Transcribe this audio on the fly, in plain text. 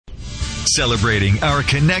celebrating our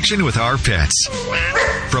connection with our pets.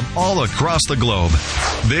 From all across the globe,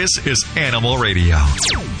 this is Animal Radio.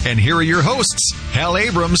 And here are your hosts, Hal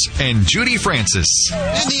Abrams and Judy Francis.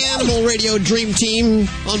 And the Animal Radio Dream Team.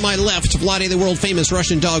 On my left, Vladae, the world-famous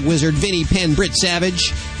Russian dog wizard, Vinnie Penn, Britt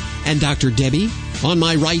Savage, and Dr. Debbie. On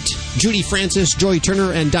my right, Judy Francis, Joy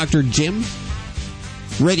Turner, and Dr. Jim.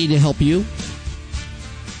 Ready to help you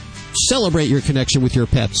celebrate your connection with your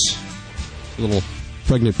pets. A little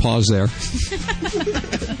pregnant pause there.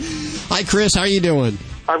 Hi, Chris. How are you doing?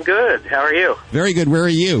 I'm good. How are you? Very good. Where are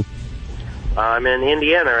you? I'm in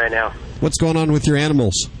Indiana right now. What's going on with your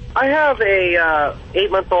animals? I have a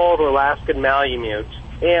 8-month-old Alaskan Malamute,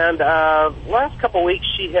 and last couple weeks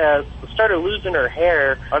she has started losing her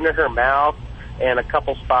hair under her mouth and a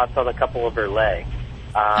couple spots on a couple of her legs.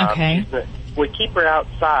 Okay. We keep her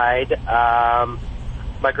outside.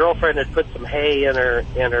 My girlfriend had put some hay in her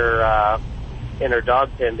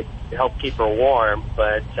dog pen to help keep her warm,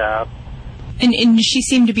 but and she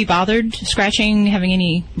seemed to be bothered, scratching, having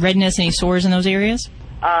any redness, any sores in those areas?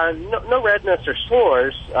 No redness or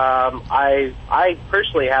sores. I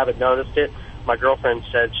personally haven't noticed it. My girlfriend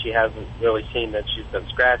said she hasn't really seen that she's been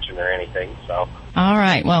scratching or anything. So. All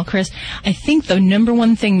right. Well, Chris, I think the number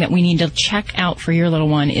one thing that we need to check out for your little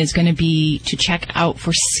one is going to be to check out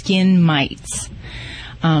for skin mites.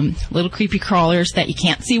 Little creepy crawlers that you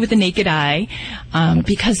can't see with the naked eye,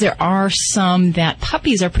 because there are some that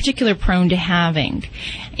puppies are particularly prone to having.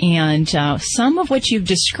 And some of what you've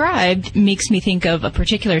described makes me think of a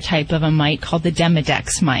particular type of a mite called the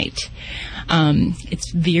Demodex mite.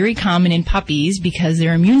 It's very common in puppies because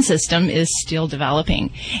their immune system is still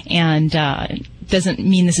developing. And doesn't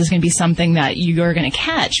mean this is going to be something that you're going to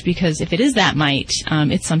catch, because if it is that mite,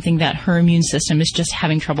 it's something that her immune system is just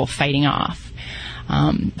having trouble fighting off.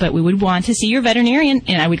 But we would want to see your veterinarian,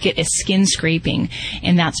 and I would get a skin scraping.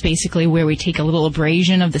 And that's basically where we take a little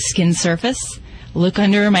abrasion of the skin surface, look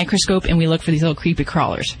under a microscope, and we look for these little creepy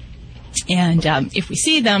crawlers. And if we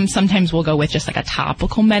see them, sometimes we'll go with just like a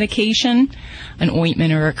topical medication, an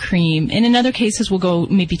ointment or a cream. And in other cases, we'll go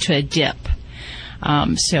maybe to a dip.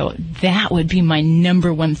 So that would be my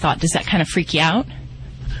number one thought. Does that kind of freak you out?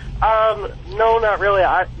 No, not really.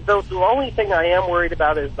 The only thing I am worried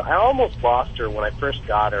about is I almost lost her when I first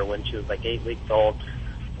got her when she was like 8 weeks old.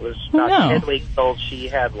 It was about 10 weeks old. She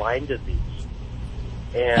had Lyme disease.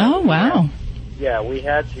 And wow. We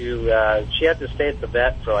had to, she had to stay at the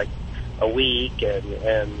vet for like a week,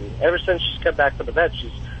 and ever since she's come back from the vet,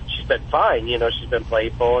 she's been fine. You know, she's been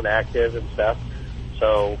playful and active and stuff.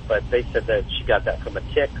 So, but they said that she got that from a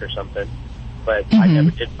tick or something. But I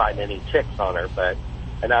never did find any ticks on her,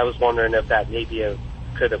 and I was wondering if that maybe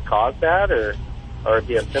could have caused that, or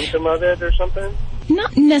be a symptom of it or something.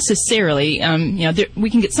 Not necessarily.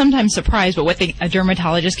 We can get sometimes surprised by what a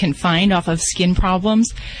dermatologist can find off of skin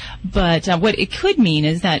problems. But what it could mean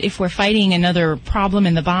is that if we're fighting another problem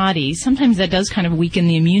in the body, sometimes that does kind of weaken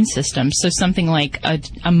the immune system. So something like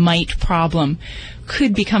a mite problem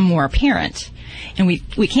could become more apparent. And we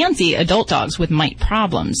can see adult dogs with mite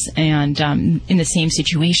problems, and in the same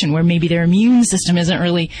situation where maybe their immune system isn't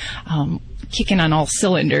really kicking on all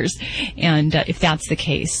cylinders, and if that's the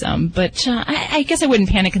case. But I guess I wouldn't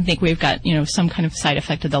panic and think we've got some kind of side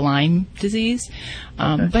effect of the Lyme disease.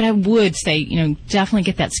 But I would say definitely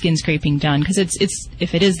get that skin scraping done, because it's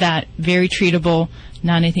if it is that, very treatable,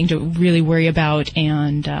 not anything to really worry about,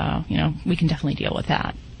 and we can definitely deal with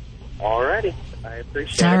that. All righty, I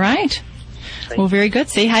appreciate it. All right. Well, very good.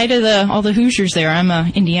 Say hi to all the Hoosiers there. I'm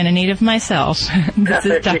a Indiana native myself. This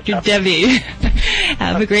is Dr. Debbie.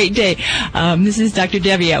 Have a great day. This is Dr.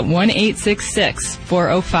 Debbie at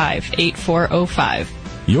 1-866-405-8405.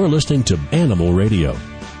 You're listening to Animal Radio.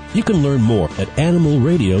 You can learn more at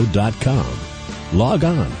animalradio.com. Log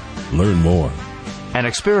on. Learn more. An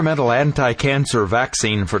experimental anti-cancer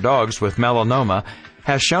vaccine for dogs with melanoma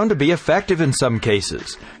has shown to be effective in some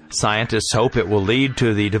cases. Scientists hope it will lead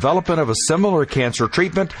to the development of a similar cancer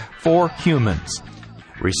treatment for humans.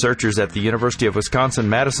 Researchers at the University of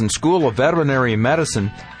Wisconsin-Madison School of Veterinary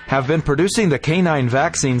Medicine have been producing the canine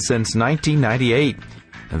vaccine since 1998.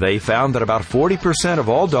 They found that about 40% of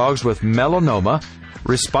all dogs with melanoma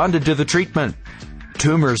responded to the treatment.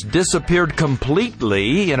 Tumors disappeared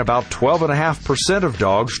completely in about 12.5% of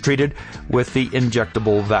dogs treated with the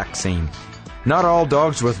injectable vaccine. Not all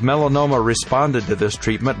dogs with melanoma responded to this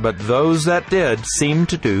treatment, but those that did seemed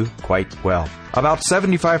to do quite well. About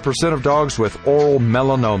 75% of dogs with oral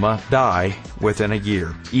melanoma die within a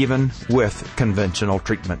year, even with conventional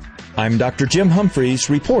treatment. I'm Dr. Jim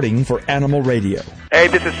Humphries reporting for Animal Radio. Hey,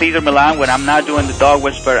 this is Cesar Milan. When I'm not doing the dog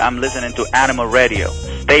whisper, I'm listening to Animal Radio.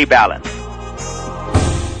 Stay balanced.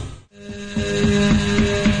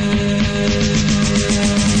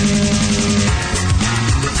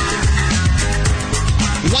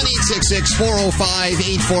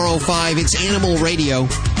 1-866-405-8405. It's Animal Radio.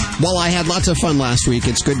 Well, I had lots of fun last week.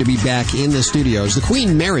 It's good to be back in the studios. The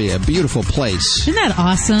Queen Mary, a beautiful place. Isn't that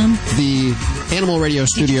awesome? The Animal Radio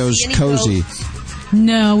studios, cozy.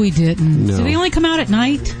 No, we didn't. No. Did they only come out at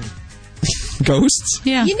night? Ghosts?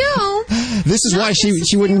 Yeah. You know. This is why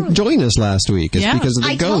she wouldn't join us last week. It's because of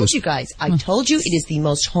the ghost. I told you guys. I told you it is the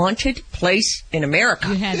most haunted place in America.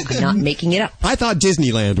 I'm not making it up. I thought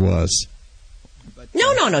Disneyland was. No.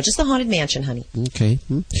 Just the Haunted Mansion, honey. Okay.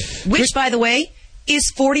 Which, by the way, is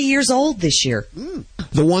 40 years old this year.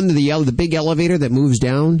 The one, the big elevator that moves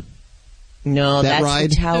down? No, that's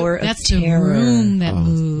ride? the Tower of That's Terror. the room that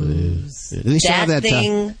moves. That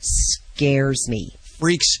thing scares me.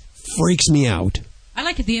 Freaks me out. I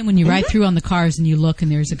like at the end when you ride through on the cars and you look and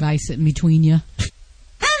there's a guy sitting between you.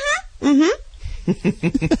 Disneyland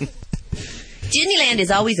is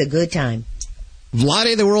always a good time.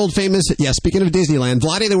 Vladae, the world famous, speaking of Disneyland,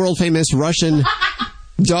 Vladae, the world famous Russian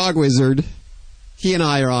dog wizard. He and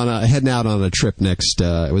I are heading out on a trip next,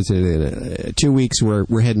 2 weeks.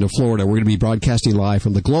 We're heading to Florida. We're going to be broadcasting live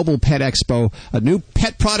from the Global Pet Expo, a new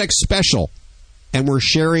pet product special. And we're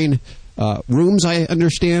sharing rooms, I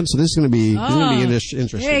understand. So this is going to be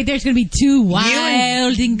interesting. Hey, there's going to be two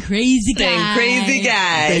wild and crazy guys.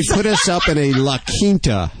 They put us up in a La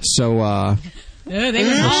Quinta. So they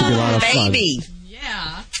this should be a lot of fun. Baby.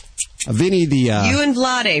 Yeah. Vinny, you and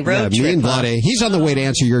Vladae, road trip. Me and Vladae. He's on the way to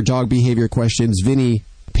answer your dog behavior questions. Vinnie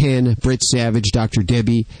Penn, Britt Savage, Dr.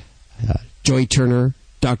 Debbie, Joy Turner,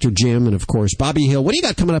 Dr. Jim, and, of course, Bobby Hill. What do you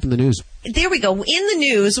got coming up in the news? There we go. In the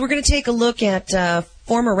news, we're going to take a look at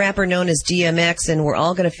former rapper known as DMX, and we're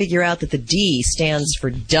all going to figure out that the D stands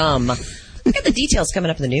for dumb. We got the details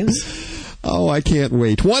coming up in the news. Oh, I can't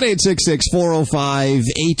wait.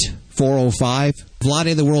 1-866-405-8405.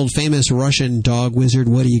 Vladae, the world-famous Russian dog wizard,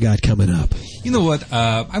 what do you got coming up? You know what?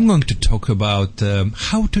 I'm going to talk about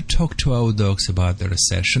how to talk to our dogs about the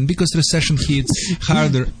recession, because recession hits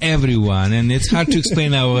harder everyone, and it's hard to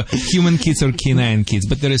explain our human kids or canine kids,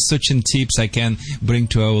 but there is certain tips I can bring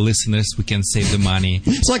to our listeners. We can save the money.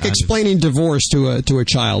 It's like explaining divorce to a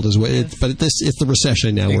child, but it's the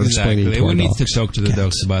recession now. We're explaining to our We need dogs. to talk to the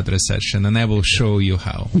dogs about the recession, and I will show you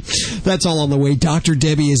how. That's all on the way. Dr.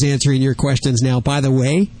 Debbie is answering your questions now. By the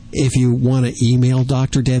way, if you want to email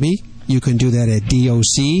Dr. Debbie, you can do that at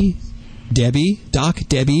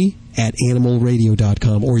docdebbie at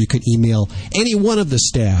animalradio.com, or you can email any one of the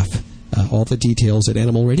staff. All the details at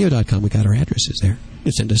animalradio.com. We got our addresses there.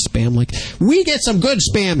 You send us spam link. We get some good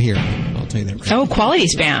spam here. I'll tell you that right. Oh, quality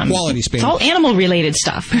spam. Quality spam. It's all animal-related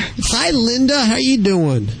stuff. Hi, Linda. How you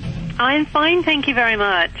doing? I'm fine, thank you very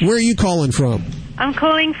much. Where are you calling from? I'm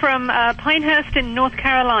calling from Pinehurst in North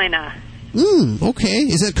Carolina. Okay.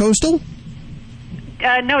 Is that coastal?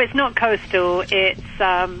 No, it's not coastal. It's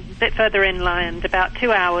a bit further inland, about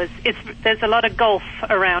 2 hours. There's a lot of Gulf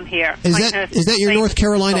around here. Is that your North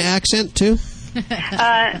Carolina accent, too? No.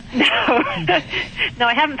 No,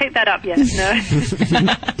 I haven't picked that up yet, no.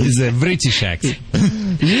 It's a British accent.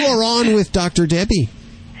 You are on with Dr. Debbie.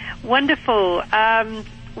 Wonderful.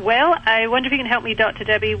 Well, I wonder if you can help me, Dr.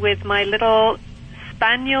 Debbie, with my little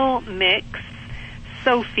Spaniel mix,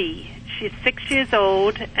 Sophie. She's 6 years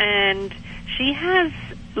old, and she has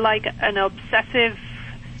like an obsessive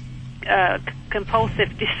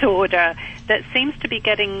compulsive disorder that seems to be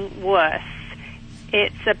getting worse.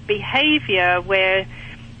 It's a behavior where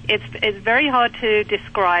it's very hard to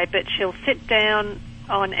describe, but she'll sit down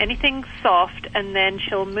on anything soft, and then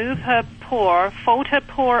she'll move her paw, fold her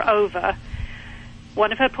paw over,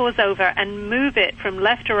 one of her paws over, and move it from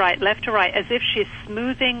left to right, as if she's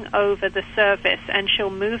smoothing over the surface, and she'll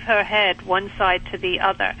move her head one side to the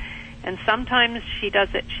other. And sometimes she does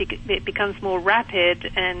it, it becomes more rapid,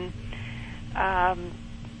 and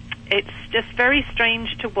it's just very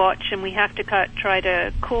strange to watch, and we have to try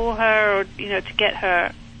to call her, or, to get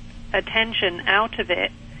her attention out of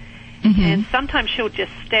it. Mm-hmm. And sometimes she'll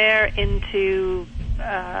just stare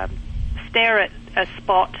at a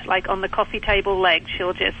spot, like on the coffee table leg.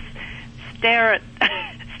 She'll just stare at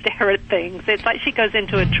things. It's like she goes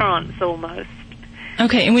into a trance almost.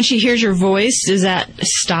 Okay, and when she hears your voice, does that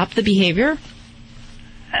stop the behavior?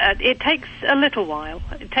 It takes a little while.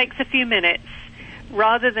 It takes a few minutes.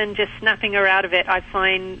 Rather than just snapping her out of it, I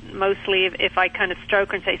find mostly if I kind of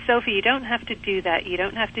stroke her and say, Sophie, you don't have to do that, you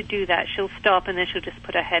don't have to do that, she'll stop, and then she'll just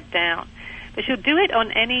put her head down. But she'll do it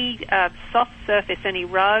on any soft surface, any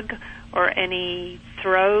rug or any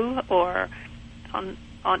throw, or and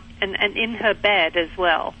in her bed as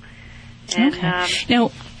well. And, okay.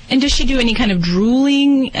 Now, And does she do any kind of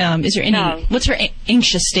drooling? Is there any? No. What's her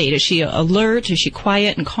anxious state? Is she alert? Is she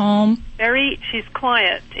quiet and calm? She's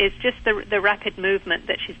quiet. It's just the rapid movement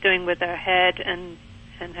that she's doing with her head and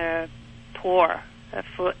her paw, her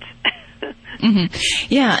foot. Mm-hmm.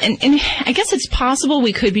 Yeah, and I guess it's possible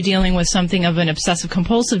we could be dealing with something of an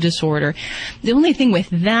obsessive-compulsive disorder. The only thing with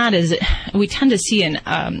that is we tend to see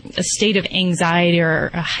a state of anxiety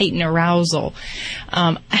or a heightened arousal.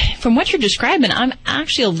 From what you're describing, I'm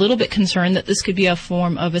actually a little bit concerned that this could be a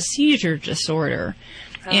form of a seizure disorder.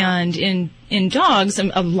 And in dogs,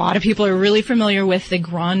 a lot of people are really familiar with the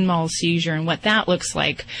grand mal seizure and what that looks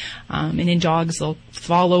like. And in dogs, they'll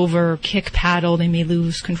fall over, kick, paddle. They may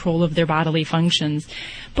lose control of their bodily functions.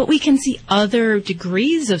 But we can see other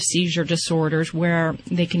degrees of seizure disorders where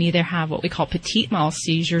they can either have what we call petit mal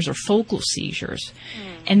seizures or focal seizures.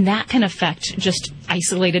 And that can affect just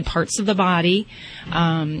isolated parts of the body.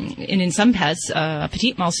 And in some pets, a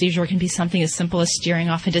petit mal seizure can be something as simple as staring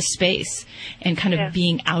off into space and kind of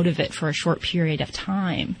being out of it for a short period of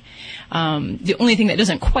time. The only thing that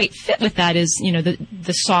doesn't quite fit with that is,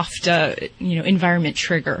 the soft, environment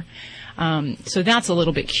trigger. So that's a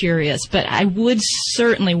little bit curious, but I would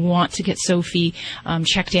certainly want to get Sophie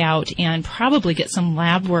checked out and probably get some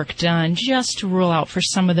lab work done just to rule out for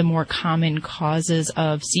some of the more common causes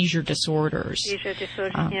of seizure disorders. Seizure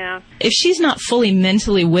disorders, yeah. If she's not fully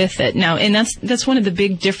mentally with it now, and that's one of the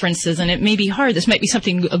big differences, and it may be hard. This might be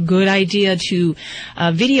a good idea to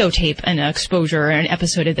videotape an exposure or an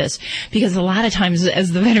episode of this, because a lot of times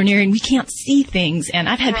as the veterinarian we can't see things, and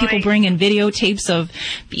I've had people bring in videotapes of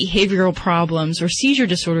behavioral problems or seizure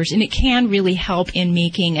disorders, and it can really help in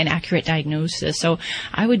making an accurate diagnosis. So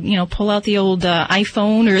I would, pull out the old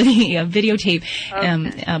iPhone or the videotape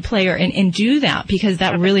player and do that, because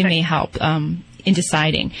that really may help in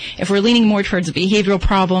deciding. If we're leaning more towards a behavioral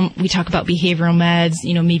problem, we talk about behavioral meds,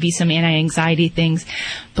 maybe some anti-anxiety things.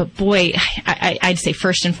 But boy, I'd say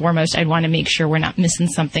first and foremost, I'd want to make sure we're not missing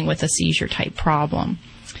something with a seizure type problem.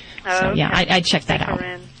 So yeah, I'd check that out.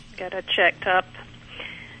 Get her checked up.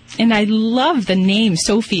 And I love the name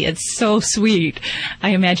Sophie. It's so sweet. I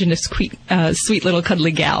imagine a sweet little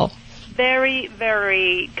cuddly gal. Very,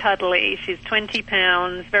 very cuddly. She's 20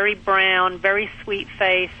 pounds, very brown, very sweet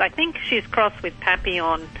face. I think she's crossed with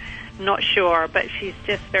Papillon. Not sure, but she's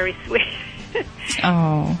just very sweet.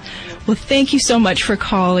 Oh, well, thank you so much for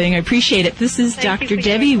calling. I appreciate it. This is Dr.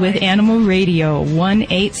 Debbie with Animal Radio,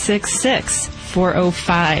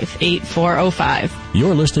 1-866-405-8405.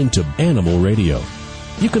 You're listening to Animal Radio.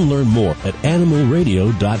 You can learn more at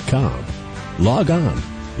animalradio.com. Log on.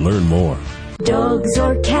 Learn more. Dogs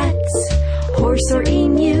or cats, horse or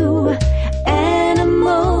emu,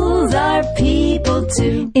 animals are people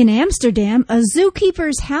too. In Amsterdam, a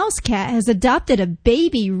zookeeper's house cat has adopted a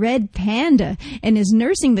baby red panda and is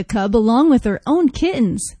nursing the cub along with her own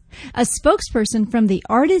kittens. A spokesperson from the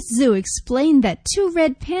Artist Zoo explained that 2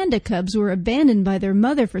 red panda cubs were abandoned by their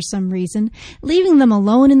mother for some reason, leaving them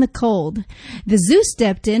alone in the cold. The zoo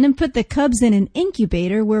stepped in and put the cubs in an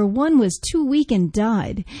incubator where one was too weak and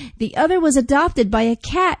died. The other was adopted by a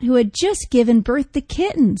cat who had just given birth to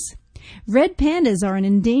kittens. Red pandas are an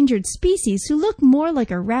endangered species who look more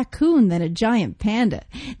like a raccoon than a giant panda.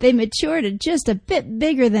 They mature to just a bit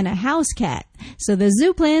bigger than a house cat. So the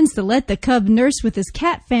zoo plans to let the cub nurse with his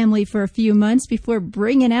cat family for a few months before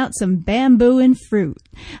bringing out some bamboo and fruit.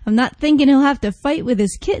 I'm not thinking he'll have to fight with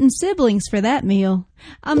his kitten siblings for that meal.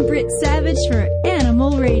 I'm Britt Savage for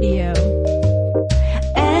Animal Radio.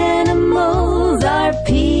 Animals are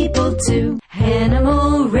people too.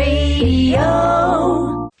 Animal Radio.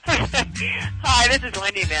 Hi, this is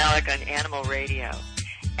Wendy Malick on Animal Radio.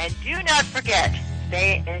 And do not forget,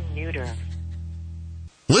 spay and neuter.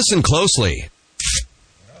 Listen closely.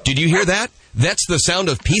 Did you hear that? That's the sound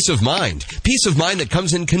of peace of mind. Peace of mind that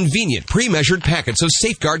comes in convenient, pre-measured packets of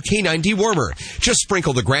Safeguard Canine Dewormer. Just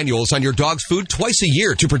sprinkle the granules on your dog's food twice a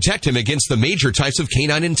year to protect him against the major types of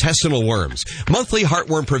canine intestinal worms. Monthly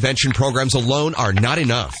heartworm prevention programs alone are not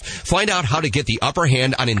enough. Find out how to get the upper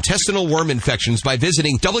hand on intestinal worm infections by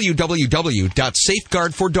visiting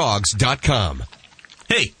www.safeguardfordogs.com.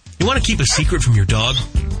 Hey, you want to keep a secret from your dog?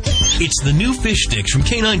 It's the new fish sticks from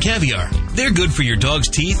Canine Caviar. They're good for your dog's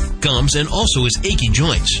teeth, gums, and also his achy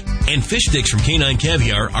joints. And fish sticks from Canine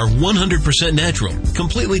Caviar are 100% natural,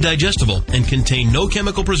 completely digestible, and contain no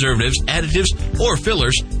chemical preservatives, additives, or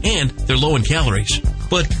fillers, and they're low in calories.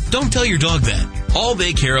 But don't tell your dog that. All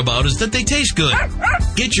they care about is that they taste good.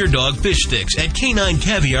 Get your dog fish sticks at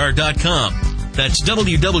caninecaviar.com. That's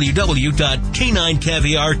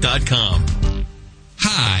www.caninecaviar.com.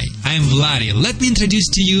 Hi, I'm Vladae. Let me introduce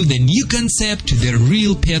to you the new concept to the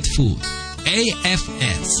real pet food.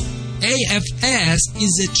 AFS. AFS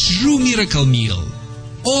is a true miracle meal.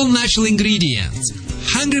 All natural ingredients,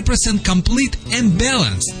 100% complete and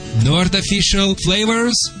balanced. No artificial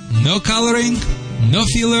flavors, no coloring, no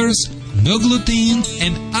fillers, no gluten,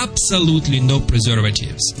 and absolutely no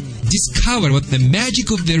preservatives. Discover what the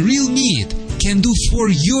magic of the real meat can do for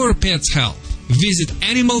your pet's health. Visit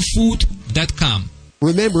animalfood.com.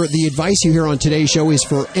 Remember, the advice you hear on today's show is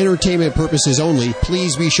for entertainment purposes only.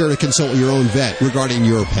 Please be sure to consult your own vet regarding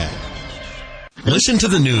your pet. Listen to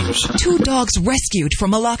the news. 2 dogs rescued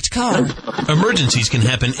from a locked car. Emergencies can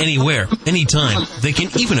happen anywhere, anytime. They can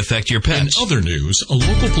even affect your pets. In other news, a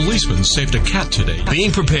local policeman saved a cat today.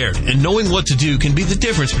 Being prepared and knowing what to do can be the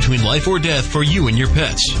difference between life or death for you and your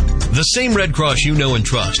pets. The same Red Cross you know and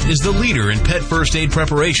trust is the leader in pet first aid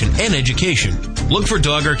preparation and education. Look for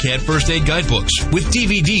dog or cat first aid guidebooks with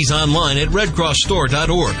DVDs online at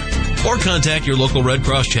redcrossstore.org or contact your local Red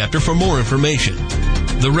Cross chapter for more information.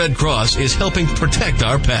 The Red Cross is helping protect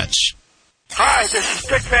our pets. Hi, this is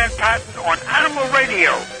Dick Van Patten on Animal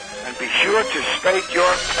Radio. And be sure to spay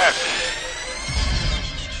your pets.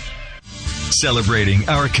 Celebrating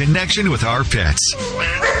our connection with our pets.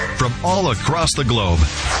 From all across the globe,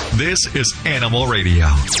 this is Animal Radio.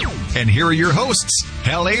 And here are your hosts,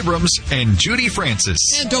 Hal Abrams and Judy Francis.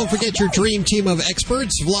 And don't forget your dream team of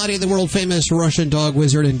experts, Vladae, the world-famous Russian dog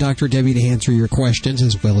wizard, and Dr. Debbie to answer your questions,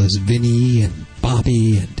 as well as Vinny and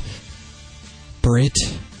Bobby and Britt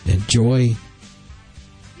and Joy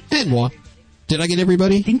and moi. Did I get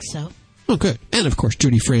everybody? I think so. Oh, good. And, of course,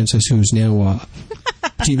 Judy Francis, who's now a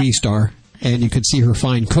TV star. And you could see her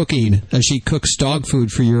fine cooking as she cooks dog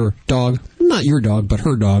food for your dog. Not your dog, but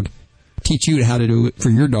her dog. Teach you how to do it for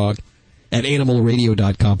your dog at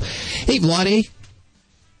animalradio.com. Hey, Vladae,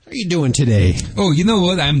 how are you doing today? Oh, you know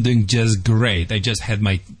what? I'm doing just great. I just had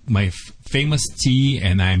my famous tea,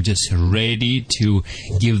 and I'm just ready to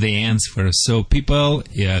give the answer. So people,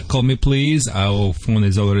 call me please. Our phone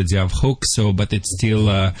is already off hook, but it's still,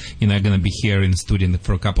 going to be here in the studio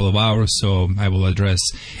for a couple of hours, so I will address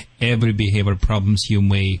every behavior problems you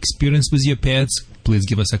may experience with your pets. Please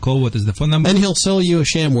give us a call. What is the phone number? And he'll sell you a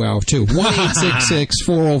ShamWow, too.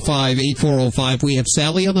 1-866-405-8405. We have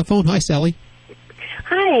Sally on the phone. Hi, Sally.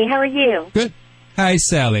 Hi, how are you? Good. Hi,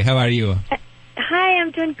 Sally. How are you? Hi,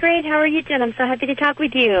 I'm doing great. How are you doing? I'm so happy to talk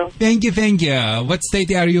with you. Thank you. What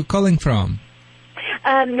state are you calling from?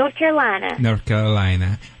 North Carolina. North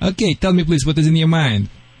Carolina. Okay, tell me, please, what is in your mind?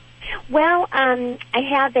 Well, I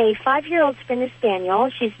have a 5-year-old Spanish Spaniel.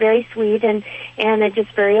 She's very sweet and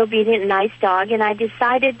just very obedient and nice dog. And I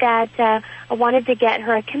decided that I wanted to get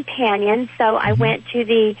her a companion. So I went to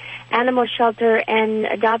the animal shelter and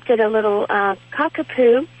adopted a little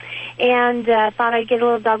cockapoo. And thought I'd get a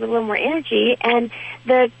little dog with a little more energy. And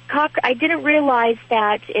I didn't realize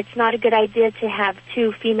that it's not a good idea to have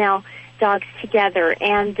 2 female dogs together.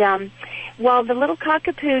 And the little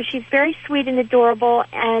cockapoo, she's very sweet and adorable,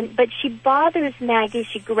 but she bothers Maggie.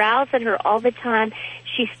 She growls at her all the time.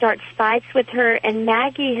 She starts fights with her, and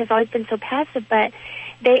Maggie has always been so passive, but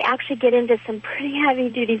they actually get into some pretty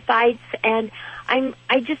heavy-duty fights, and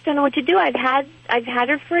I just don't know what to do. I've had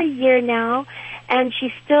her for a year now, and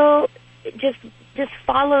she still just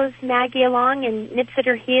follows Maggie along and nips at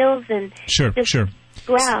her heels and sure.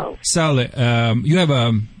 growls. Sally, you have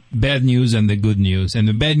bad news and the good news. And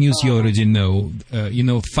the bad news you already know.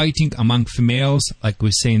 Fighting among females, like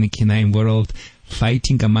we say in the canine world,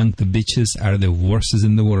 fighting among the bitches are the worst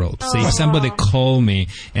in the world. So if somebody call me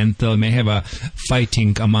and tell me I have a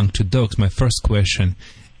fighting among 2 dogs, my first question,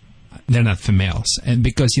 they're not females. And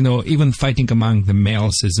because, even fighting among the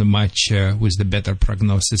males is much with the better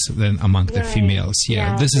prognosis than among the females.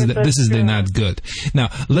 Yeah, this is not good. Now,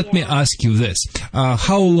 let me ask you this.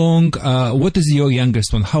 How long, what is your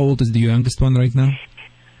youngest one? How old is the youngest one right now?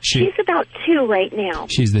 She's about 2 right now.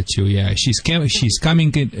 She's the 2, yeah. She's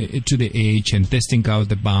coming to the age and testing out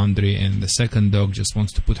the boundary, and the second dog just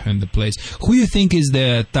wants to put her in the place. Who do you think is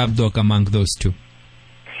the top dog among those 2?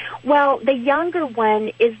 Well, the younger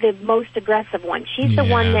one is the most aggressive one. She's the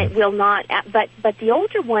one that will not, but the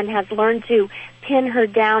older one has learned to pin her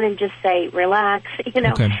down and just say, relax,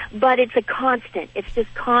 Okay. But it's a constant. It's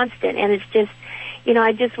just constant, and it's just,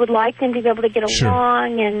 I just would like them to be able to get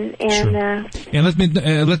along and. And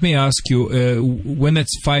let me ask you, when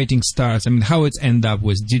it's fighting starts, how it end up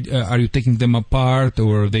with? Are you taking them apart,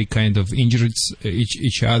 or are they kind of injured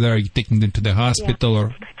each other? Are you taking them to the hospital,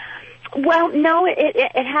 or? Well, no,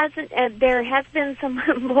 it hasn't. There has been some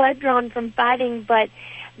blood drawn from fighting, but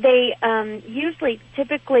they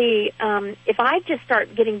typically, if I just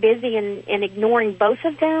start getting busy and ignoring both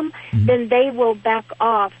of them, then they will back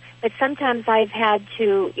off. but sometimes I've had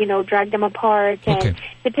to, drag them apart. And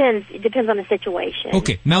it depends on the situation.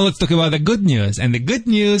 Okay, now let's talk about the good news. And the good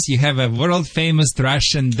news, you have a world-famous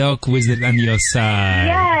Russian dog wizard on your side.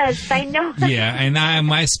 Yes, I know. Yeah, and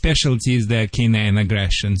my specialty is the canine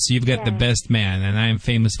aggression. So you've got the best man, and I'm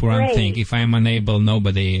famous for one thing. If I'm unable,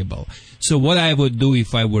 nobody able. So what I would do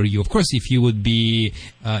if I were you, of course, if you would be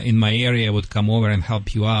in my area, I would come over and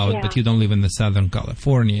help you out, but you don't live in the Southern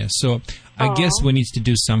California. So I guess we need to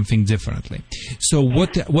do something differently. So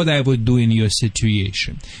what I would do in your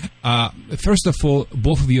situation, first of all,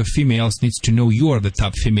 both of your females needs to know you are the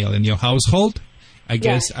top female in your household. I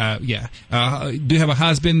guess, do you have a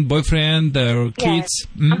husband, boyfriend, or kids?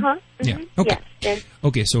 Mm-hmm. Yeah. Okay. Yes.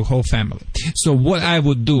 Okay, so whole family. So what I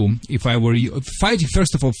would do if I were you,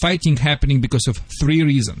 fighting happening because of 3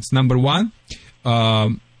 reasons. Number 1,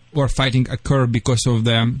 or fighting occur because of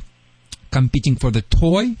them competing for the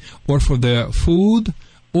toy, or for the food,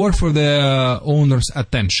 or for the owner's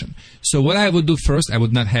attention. So what I would do first, I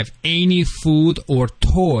would not have any food or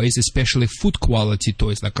toys, especially food quality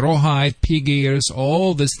toys like rawhide, pig ears,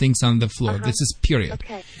 all these things on the floor. This is period.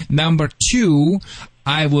 Okay. Number 2,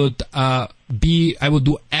 I would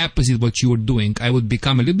do opposite what you were doing. I would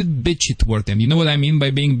become a little bit bitchy toward them. You know what I mean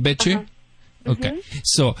by being bitchy? Okay.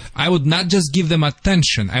 So I would not just give them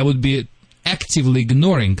attention. I would be actively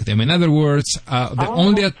ignoring them. In other words, the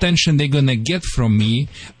only attention they're going to get from me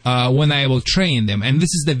when I will train them. And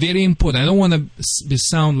this is the very important. I don't want to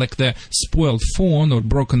sound like the spoiled phone or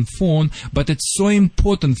broken phone, but it's so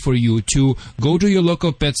important for you to go to your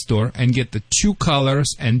local pet store and get the 2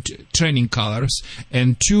 collars and training collars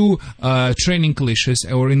and 2 training leashes,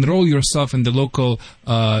 or enroll yourself in the local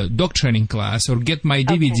dog training class, or get my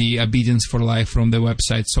DVD, Obedience for Life, from the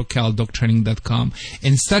website socaldogtraining.com,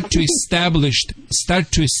 and start to establish.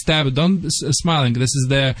 Don't smiling. This is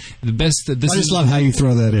the best. I just love how you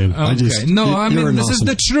throw that in. Okay. This is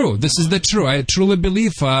the truth. This is the truth. I truly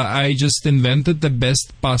believe I just invented the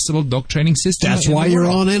best possible dog training system. That's why you're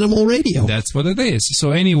on Animal Radio. That's what it is.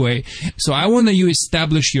 So anyway, I want you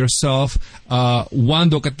establish yourself 1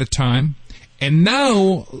 dog at a time. And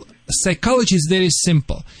now, psychology is very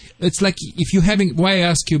simple. It's like why I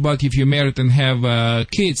ask you about if you're married and have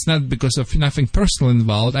kids, not because of nothing personal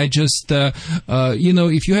involved. I just,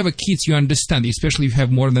 if you have a kids, you understand, especially if you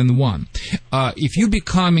have more than 1. If you're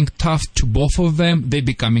becoming tough to both of them, they're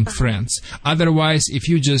becoming friends. Otherwise, if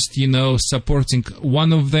you just, supporting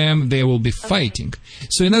one of them, they will be fighting.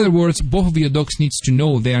 So in other words, both of your dogs needs to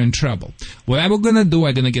know they are in trouble. What I'm going to do,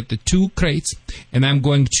 I'm going to get the 2 crates, and I'm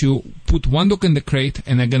going to put 1 dog in the crate,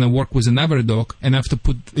 and I'm going to work with another dog, and I have to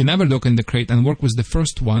put another dog in the crate and work with the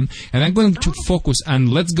first one, and I'm going to focus on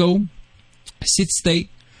let's go, sit, stay,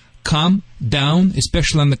 calm, down,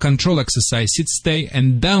 especially on the control exercise, sit, stay,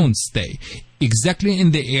 and down, stay, exactly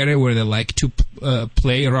in the area where they like to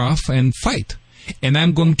play rough and fight. And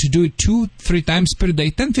I'm going to do it 2-3 times per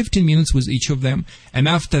day, 10-15 minutes with each of them. And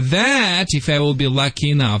after that, if I will be lucky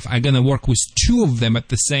enough, I'm going to work with 2 of them at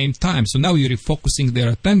the same time. So now you're refocusing their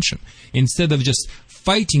attention. Instead of just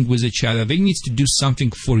fighting with each other, they need to do something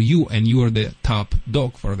for you, and you are the top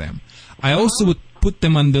dog for them. I also would put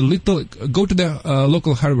them on the go to the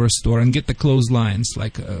local hardware store and get the clotheslines,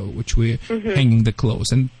 like which we're hanging the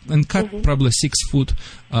clothes, and cut probably 6-foot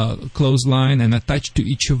clothesline and attach to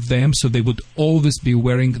each of them, so they would always be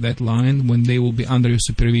wearing that line when they will be under your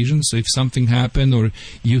supervision. So if something happened, or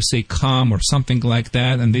you say calm or something like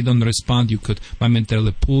that, and they don't respond, you could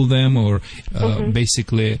momentarily pull them, or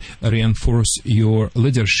basically reinforce your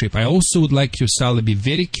leadership. I also would like you, Sally, be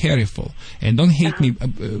very careful, and don't hate me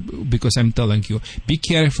because I'm telling you. Be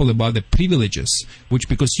careful about the privileges,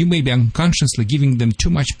 because you may be unconsciously giving them too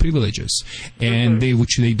much privileges, and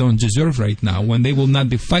which they don't deserve right now. When they will not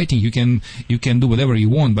be fighting, you can do whatever you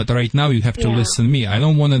want, but right now you have to listen to me. I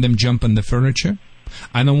don't want them jump on the furniture.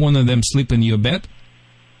 I don't want them sleep in your bed.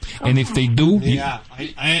 And if they do,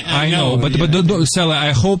 I know, but don't, Sally,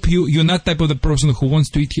 I hope you're not type of the person who wants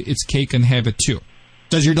to eat its cake and have it too.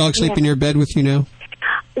 Does your dog sleep in your bed with you now?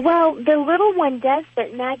 Well, the little one does,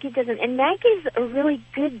 but Maggie doesn't. And Maggie's a really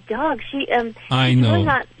good dog. She's really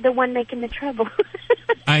not the one making the trouble.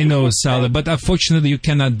 I know, Sally, but unfortunately you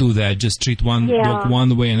cannot do that. Just treat one dog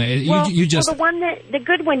one way, and you just. Well, the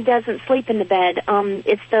good one doesn't sleep in the bed.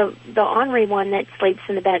 It's the ornery one that sleeps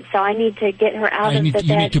in the bed. So I need to get her out of the bed.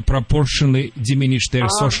 You need to proportionally diminish their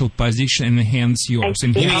social position and enhance yours.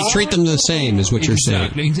 You treat them the same, is what you're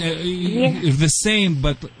saying. The same,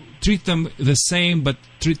 but treat them the same, but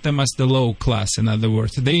treat them as the low class. In other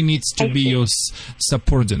words, they needs to be your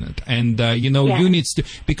subordinate, and you needs to,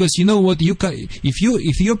 because you know what,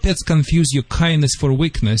 if your pets confuse your kindness for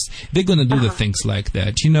weakness, they're gonna do the things like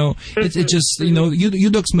that. It's just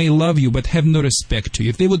your dogs may love you but have no respect to you.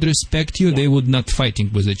 If they would respect you, they would not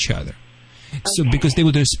fighting with each other. So because they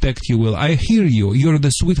would respect you, Will. I hear you. You're the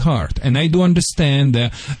sweetheart. And I do understand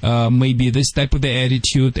that maybe this type of the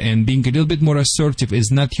attitude and being a little bit more assertive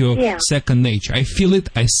is not your second nature. I feel it.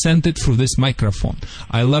 I sent it through this microphone.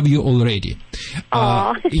 I love you already.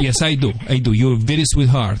 Yes, I do. You're a very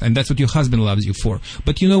sweetheart. And that's what your husband loves you for.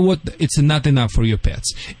 But you know what? It's not enough for your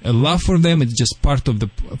pets. Love for them is just part of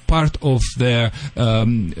their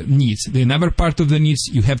needs. The another part of the needs,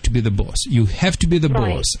 you have to be the boss. You have to be the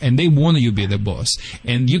boss. And they want you to be the boss,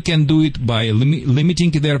 and you can do it by limiting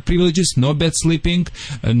their privileges. No bed sleeping,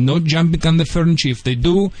 no jumping on the furniture. If they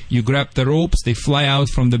do, you grab the ropes, they fly out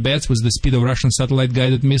from the beds with the speed of Russian satellite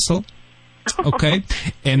guided missile. Okay,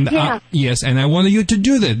 and yes, and I want you to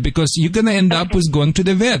do that, because you're gonna end up with going to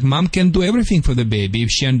the vet. Mom can do everything for the baby if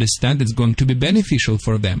she understands it's going to be beneficial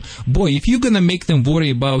for them. Boy, if you're gonna make them worry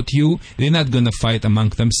about you, they're not gonna fight among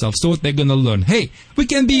themselves. So what they're gonna learn? Hey, we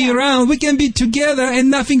can be around, we can be together, and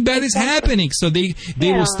nothing bad is happening. So they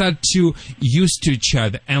will start to used to each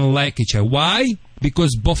other and like each other. Why?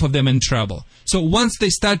 Because both of them in trouble. So once they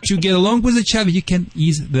start to get along with each other, you can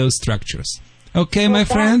ease those structures. Okay, my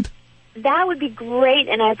friend? That would be great,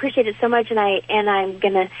 and I appreciate it so much. And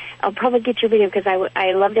I'll probably get your video, because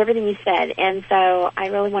I loved everything you said, and so I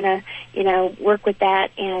really want to, work with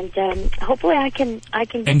that, and hopefully I can.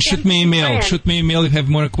 And shoot me email. Shoot me email if you have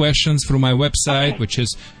more questions through my website, which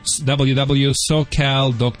is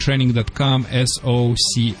www.socaldogtraining.com.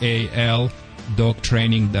 SOCAL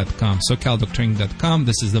dogtraining.com. SocalDogtraining.com.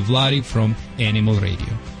 This is the Vladae from Animal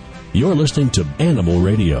Radio. You're listening to Animal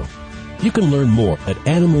Radio. You can learn more at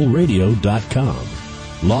animalradio.com.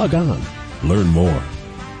 Log on. Learn more.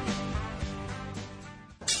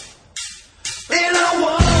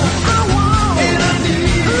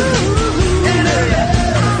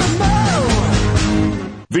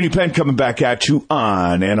 Vinnie Penn coming back at you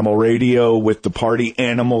on Animal Radio with the Party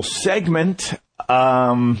Animal segment.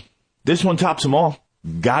 This one tops them all.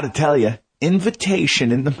 Gotta tell you,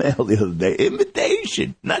 invitation in the mail the other day.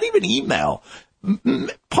 Invitation, not even email.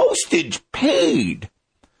 Postage paid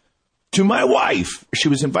to my wife. She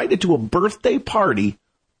was invited to a birthday party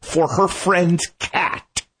for her friend's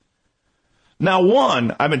cat. Now,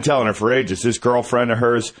 I've been telling her for ages, this girlfriend of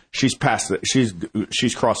hers, she's crossed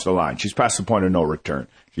the line. She's past the point of no return.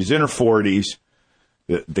 She's in her 40s.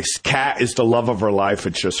 This cat is the love of her life.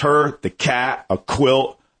 It's just her, the cat, a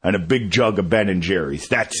quilt, and a big jug of Ben & Jerry's.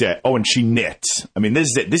 That's it. Oh, and she knits. I mean, this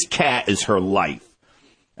is it. This cat is her life.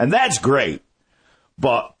 And that's great.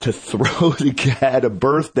 But to throw the cat a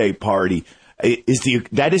birthday party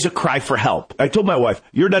that is a cry for help. I told my wife,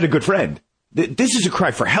 you're not a good friend. This is a cry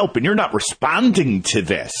for help, and you're not responding to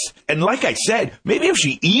this. And like I said, maybe if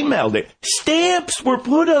she emailed it, stamps were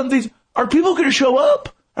put on these. Are people going to show up?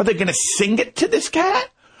 Are they going to sing it to this cat?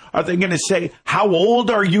 Are they going to say, how old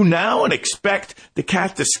are you now? And expect the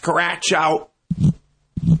cat to scratch out. Oh,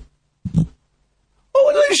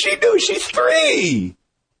 what does she do? She's 3.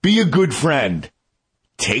 Be a good friend.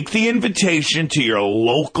 Take the invitation to your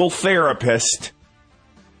local therapist,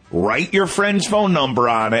 write your friend's phone number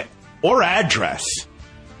on it or address,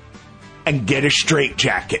 and get a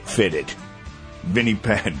straitjacket fitted. Vinnie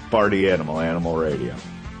Penn, Party Animal, Animal Radio.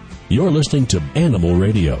 You're listening to Animal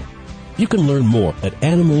Radio. You can learn more at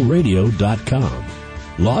animalradio.com.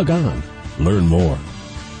 Log on. Learn more.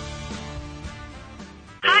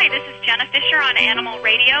 Hi, this is Jenna Fisher on Animal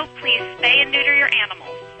Radio. Please spay and neuter your animals.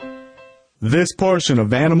 This portion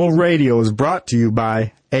of Animal Radio is brought to you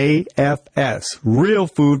by AFS, real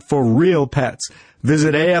food for real pets.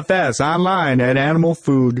 Visit AFS online at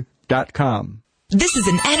animalfood.com. This is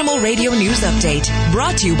an Animal Radio News Update,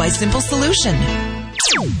 brought to you by Simple Solution.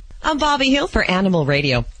 I'm Bobby Hill for Animal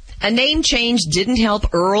Radio. A name change didn't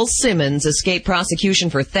help Earl Simmons escape prosecution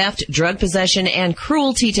for theft, drug possession, and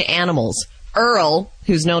cruelty to animals. Earl,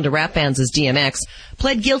 who's known to rap fans as DMX,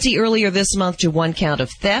 pled guilty earlier this month to 1 count of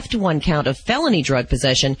theft, 1 count of felony drug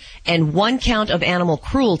possession, and 1 count of animal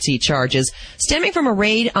cruelty charges stemming from a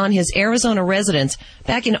raid on his Arizona residence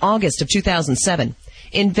back in August of 2007.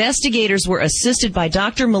 Investigators were assisted by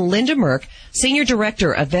Dr. Melinda Merck, Senior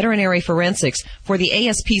Director of Veterinary Forensics for the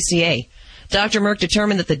ASPCA. Dr. Merck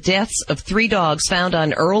determined that the deaths of 3 dogs found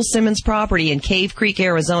on Earl Simmons' property in Cave Creek,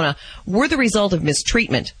 Arizona, were the result of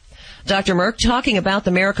mistreatment. Dr. Merck, talking about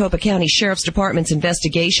the Maricopa County Sheriff's Department's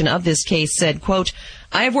investigation of this case, said, quote,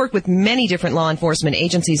 I have worked with many different law enforcement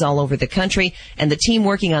agencies all over the country, and the team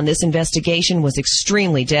working on this investigation was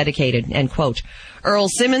extremely dedicated, end quote. Earl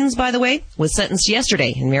Simmons, by the way, was sentenced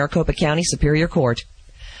yesterday in Maricopa County Superior Court.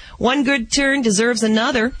 One good turn deserves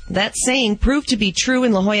another. That saying proved to be true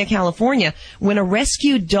in La Jolla, California, when a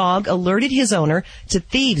rescued dog alerted his owner to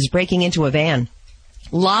thieves breaking into a van.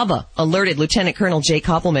 Lava alerted Lieutenant Colonel Jay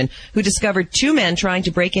Koppelman, who discovered two men trying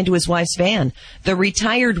to break into his wife's van. The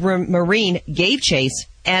retired Marine gave chase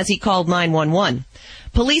as he called 911.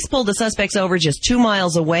 Police pulled the suspects over just 2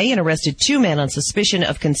 miles away and arrested 2 men on suspicion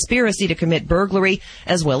of conspiracy to commit burglary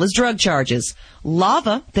as well as drug charges.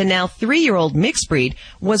 Lava, the now 3-year-old mixed breed,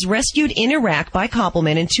 was rescued in Iraq by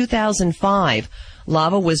Koppelman in 2005.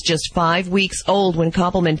 Lava was just 5 weeks old when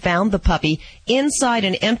Koppelman found the puppy inside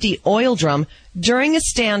an empty oil drum during a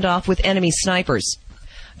standoff with enemy snipers.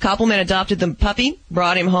 Koppelman adopted the puppy,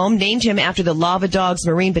 brought him home, named him after the Lava Dogs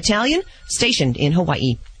Marine Battalion stationed in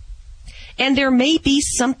Hawaii. And there may be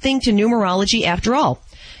something to numerology after all.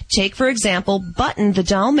 Take, for example, Button the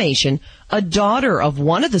Dalmatian, a daughter of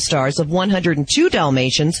one of the stars of 102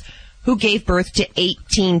 Dalmatians, who gave birth to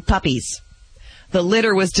 18 puppies. The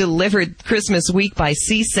litter was delivered Christmas week by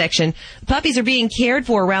C-section. Puppies are being cared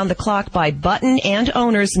for around the clock by Button and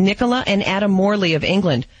owners Nicola and Adam Morley of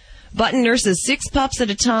England. Button nurses 6 pups at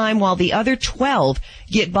a time, while the other 12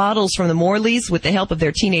 get bottles from the Morleys with the help of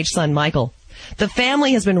their teenage son, Michael. The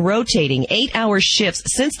family has been rotating 8-hour shifts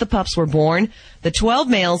since the pups were born. The 12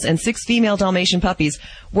 males and 6 female Dalmatian puppies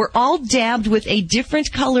were all dabbed with a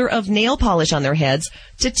different color of nail polish on their heads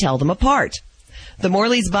to tell them apart. The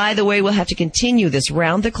Morleys, by the way, will have to continue this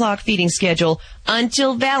round-the-clock feeding schedule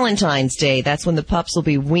until Valentine's Day. That's when the pups will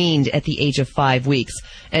be weaned at the age of 5 weeks.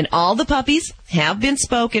 And all the puppies have been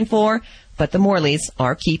spoken for, but the Morleys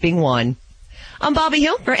are keeping one. I'm Bobby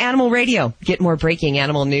Hill for Animal Radio. Get more breaking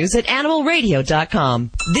animal news at animalradio.com.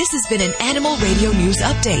 This has been an Animal Radio News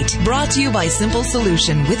Update, brought to you by Simple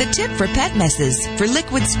Solution with a tip for pet messes. For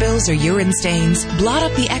liquid spills or urine stains, blot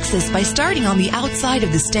up the excess by starting on the outside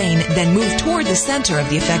of the stain, then move toward the center of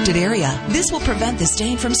the affected area. This will prevent the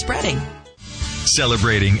stain from spreading.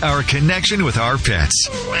 Celebrating our connection with our pets.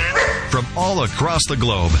 From all across the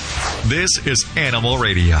globe, this is Animal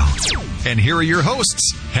Radio. And here are your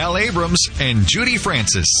hosts, Hal Abrams and Judy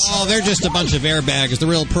Francis. Oh, they're just a bunch of airbags. The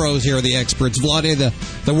real pros here are the experts. Vladae,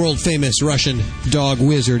 the world-famous Russian dog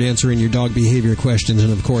wizard, answering your dog behavior questions.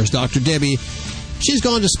 And, of course, Dr. Debbie, she's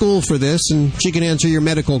gone to school for this, and she can answer your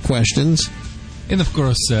medical questions. And, of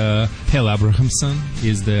course, Hal Abrahamson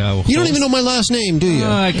is our host. You don't even know my last name, do you?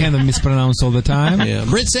 I kind of mispronounce all the time. Yeah.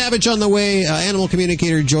 Britt Savage on the way, animal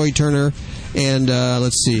communicator Joy Turner, and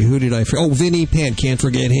let's see, who did I forget? Oh, Vinnie Penn, can't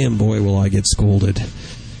forget him. Boy, will I get scolded.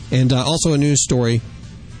 And also a news story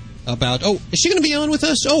about, is she going to be on with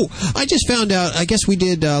us? Oh, I just found out, I guess we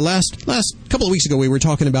did last couple of weeks ago, we were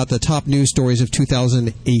talking about the top news stories of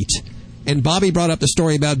 2008. And Bobby brought up the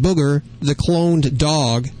story about Booger, the cloned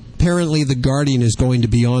dog. Apparently, the Guardian is going to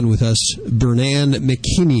be on with us, Bernan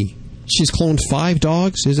McKinney. She's cloned 5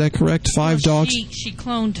 dogs, is that correct? 5 dogs? She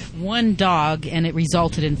cloned 1 dog, and it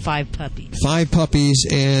resulted in 5 puppies. 5 puppies,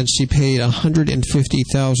 and she paid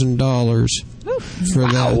 $150,000 for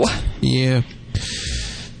that.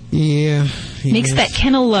 Yeah. Makes that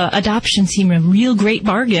kennel adoption seem a real great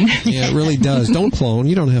bargain. Yeah, it really does. Don't clone.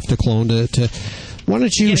 You don't have to clone to why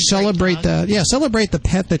don't you celebrate that? Yeah, celebrate the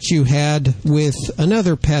pet that you had with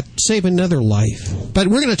another pet, save another life. But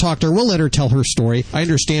we're going to talk to her. We'll let her tell her story. I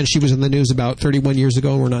understand she was in the news about 31 years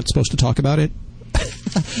ago, and we're not supposed to talk about it.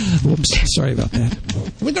 Whoops, sorry about that.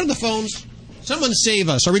 Can we go to the phones? Someone save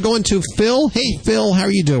us. Are we going to Phil? Hey, Phil, how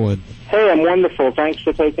are you doing? Hey, I'm wonderful. Thanks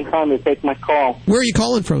for taking time to take my call. Where are you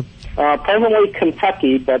calling from? Presently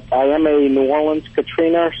Kentucky, but I am a New Orleans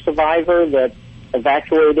Katrina survivor that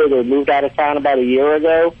evacuated or moved out of town about a year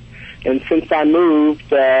ago. And since I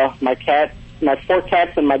moved, my 4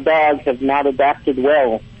 cats and my dog have not adapted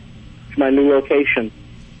well to my new location.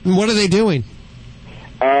 And what are they doing?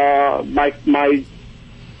 My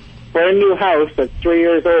brand new house that's 3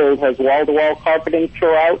 years old has wall-to-wall carpeting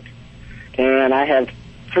throughout, and I have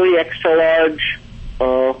 3 extra large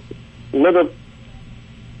litter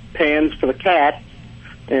pans for the cats.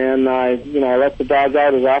 And I let the dog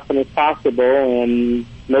out as often as possible, and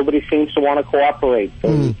nobody seems to want to cooperate.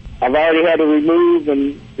 So I've already had to remove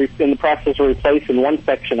and in the process of replacing 1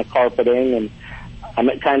 section of carpeting, and I'm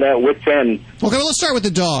kind of at wit's end. Okay, well, let's start with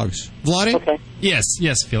the dogs. Vladae? Okay.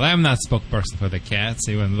 Yes, Phil. I'm not spokesperson for the cats,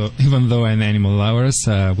 even though I'm animal lovers.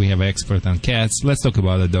 We have an expert on cats. Let's talk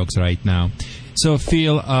about the dogs right now. So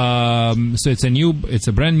Phil, so it's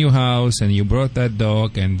a brand new house, and you brought that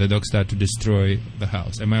dog, and the dog started to destroy the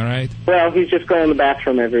house. Am I right? Well, he's just going to the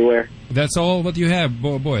bathroom everywhere. That's all what you have?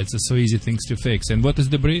 Boy, it's so easy things to fix. And what is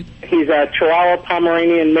the breed? He's a Chihuahua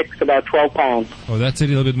Pomeranian mix, about 12 pounds. Oh, that's a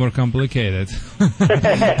little bit more complicated.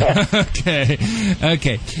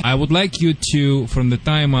 Okay. I would like you to, from the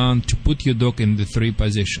time on, to put your dog in the 3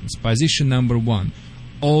 positions. Position number 1,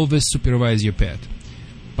 always supervise your pet.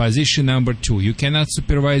 Position number 2, you cannot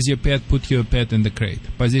supervise your pet, put your pet in the crate.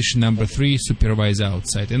 Position number 3, supervise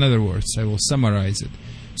outside. In other words, I will summarize it.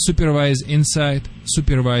 Supervise inside,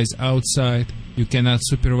 supervise outside. You cannot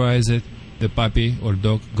supervise it. The puppy or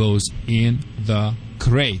dog goes in the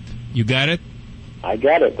crate. You got it? I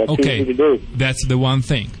got it. That's easy to do. That's the one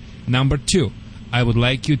thing. Number 2, I would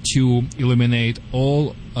like you to eliminate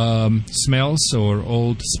all smells or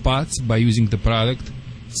old spots by using the product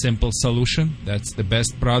Simple Solution. That's the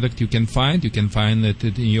best product you can find. You can find it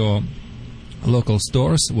in your local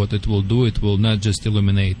stores. What it will do, it will not just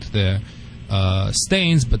eliminate the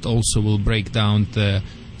stains, but also will break down the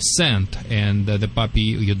scent, and the puppy,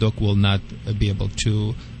 your dog, will not be able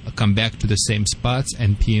to come back to the same spots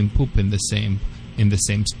and pee and poop in the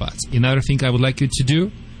same spots. Another thing I would like you to do,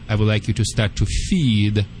 I would like you to start to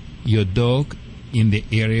feed your dog in the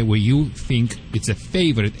area where you think it's a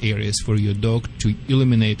favorite areas for your dog to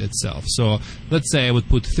eliminate itself. So let's say I would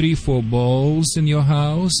put 3-4 bowls in your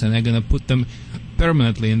house, and I'm going to put them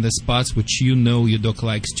permanently in the spots which you know your dog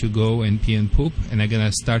likes to go and pee and poop, and I'm going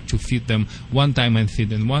to start to feed them one time and feed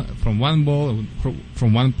them from one bowl,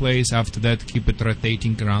 from one place. After that, keep it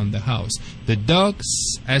rotating around the house. The dogs,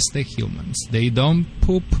 as the humans, they don't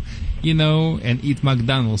poop, and eat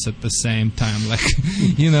McDonald's at the same time. Like,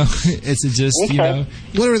 it's just,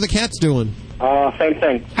 What are the cats doing? Same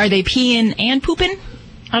thing. Are they peeing and pooping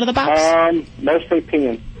out of the box? Mostly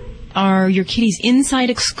peeing. Are your kitties inside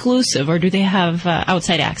exclusive, or do they have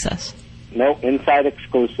outside access? No, inside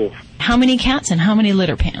exclusive. How many cats and how many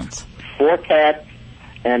litter pans? 4 cats,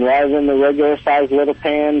 and rather than the regular size litter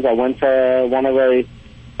pans, I went to one of the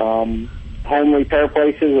home repair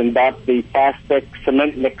places and bought the plastic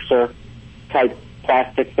cement mixer type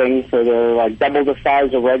plastic things, so they're like double the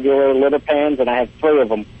size of regular litter pans, and I have 3 of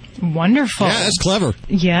them. Wonderful. Yeah, that's clever.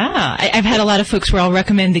 Yeah. I've had a lot of folks where I'll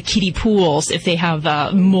recommend the kitty pools if they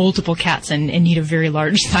have multiple cats and need a very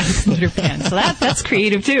large size litter pan. So that's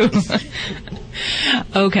creative too.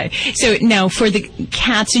 Okay. So now for the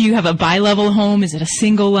cats, do you have a bi-level home? Is it a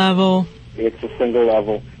single level? It's a single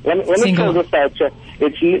level. Let me throw this out to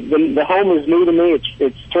you. The home is new to me.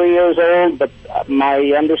 It's 3 years old, but my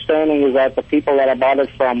understanding is that the people that I bought it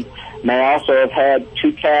from may also have had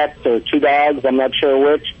 2 cats or 2 dogs. I'm not sure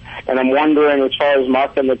which. And I'm wondering, as far as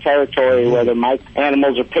marking the territory, whether my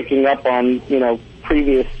animals are picking up on,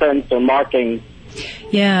 previous scents or markings.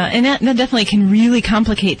 Yeah, and that definitely can really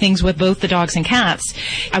complicate things with both the dogs and cats.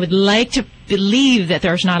 I would like to believe that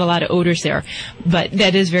there's not a lot of odors there, but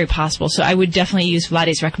that is very possible. So I would definitely use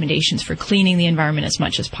Vladae's recommendations for cleaning the environment as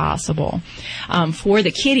much as possible. For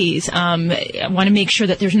the kitties, I want to make sure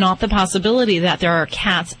that there's not the possibility that there are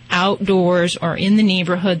cats outdoors or in the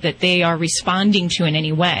neighborhood that they are responding to in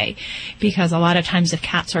any way. Because a lot of times if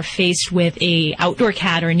cats are faced with a outdoor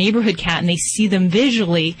cat or a neighborhood cat and they see them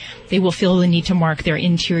visually, they will feel the need to mark their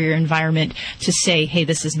interior environment to say, hey,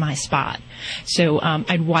 this is my spot. So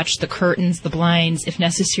I'd watch the curtains, the blinds. If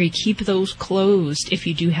necessary, keep those closed if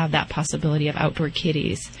you do have that possibility of outdoor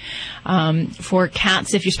kitties. For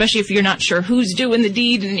cats, especially if you're not sure who's doing the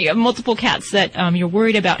deed and you have multiple cats that you're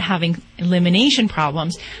worried about having elimination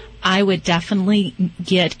problems, I would definitely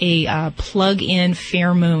get a plug-in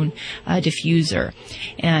pheromone diffuser.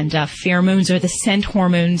 And pheromones are the scent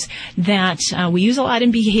hormones that we use a lot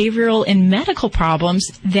in behavioral and medical problems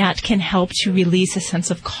that can help to release a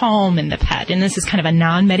sense of calm in the pet. And this is kind of a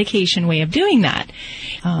non-medication way of doing that.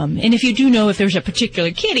 And if you do know if there's a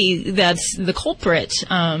particular kitty that's the culprit,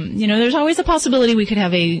 there's always a possibility we could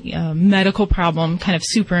have a medical problem kind of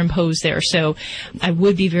superimposed there. So I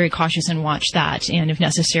would be very cautious and watch that. And if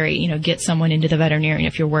necessary, get someone into the veterinarian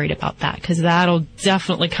if you're worried about that, because that'll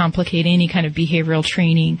definitely complicate any kind of behavioral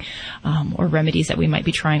training or remedies that we might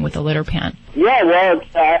be trying with the litter pan. Yeah, well,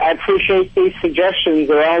 I appreciate these suggestions.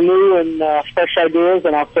 They're all new and fresh ideas,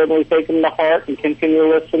 and I'll certainly take them to heart and continue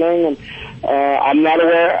listening. And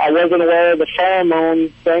I wasn't aware of the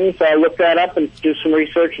pheromone thing, so I looked that up and do some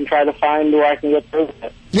research and try to find where I can get those.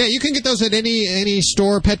 Yeah, you can get those at any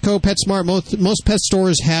store, Petco, PetSmart. Most pet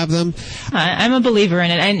stores have them. I'm a believer in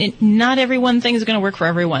it, and not every one thing is going to work for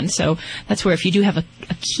everyone. So that's where if you do have a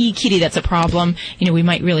key kitty that's a problem, we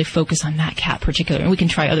might really focus on that cat particularly. And we can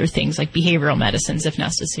try other things like behavioral medicines if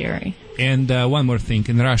necessary. And one more thing.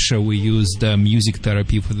 In Russia, we used music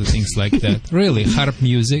therapy for the things like that. Really, harp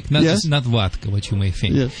music, not vodka, what you may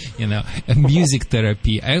think. Yes. You know, music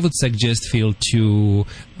therapy. I would suggest, Phil, to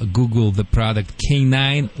Google the product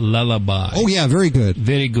Canine Lullaby. Oh, yeah, very good.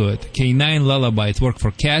 Very good. Canine Lullaby. It works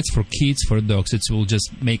for cats, for kids, for dogs. It will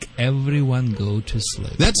just make everyone go to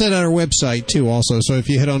sleep. That's at our website, too, also. So if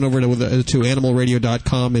you head on over to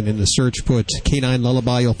animalradio.com and in the search put Canine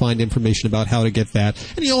Lullaby, you'll find information about how to get that.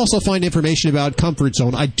 And you'll also find information about Comfort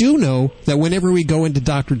Zone. I do know that whenever we go into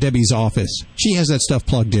Dr. Debbie's office, she has that stuff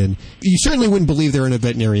plugged in. You certainly wouldn't believe they're in a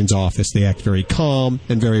veterinarian's office. They act very calm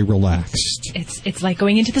and very relaxed. It's like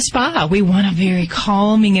going into the spa. We want a very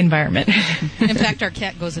calming environment. In fact, our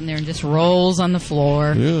cat goes in there and just rolls on the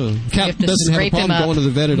floor. Yeah. Cat doesn't have a problem going to the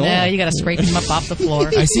vet at all. No, you got to scrape him up off the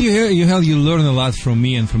floor. I see you learn a lot from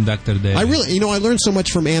me and from Dr. Debbie. I learn so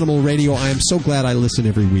much from Animal Radio. I am so glad I listen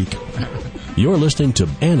every week. You're listening to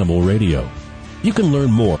Animal Radio. You can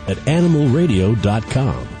learn more at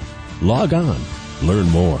animalradio.com. Log on. Learn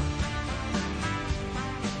more.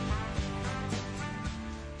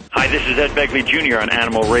 Hi, this is Ed Begley Jr. on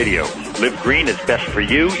Animal Radio. Live green is best for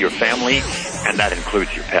you, your family, and that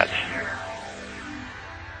includes your pets.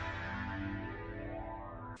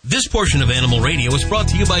 This portion of Animal Radio is brought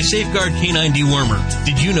to you by Safeguard Canine Dewormer.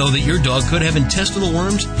 Did you know that your dog could have intestinal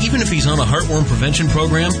worms, even if he's on a heartworm prevention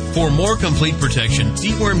program? For more complete protection,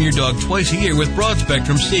 deworm your dog twice a year with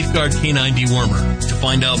broad-spectrum Safeguard Canine Dewormer. To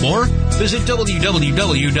find out more, visit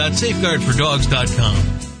www.safeguardfordogs.com.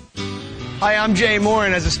 Hi, I'm Jay Moore,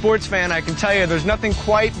 and as a sports fan, I can tell you there's nothing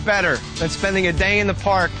quite better than spending a day in the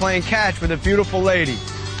park playing catch with a beautiful lady.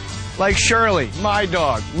 Like Shirley, my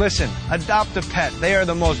dog. Listen, adopt a pet. They are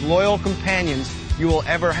the most loyal companions you will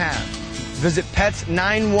ever have. Visit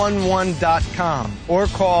pets911.com or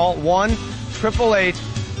call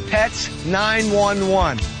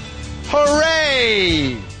 1-888-PETS911.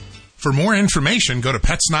 Hooray! For more information, go to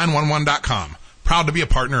pets911.com. Proud to be a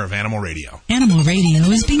partner of Animal Radio. Animal Radio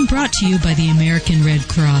is being brought to you by the American Red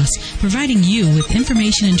Cross, providing you with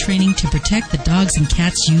information and training to protect the dogs and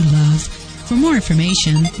cats you love. For more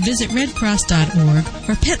information, visit redcross.org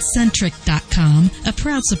or petcentric.com, a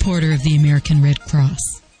proud supporter of the American Red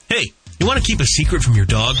Cross. Hey, you want to keep a secret from your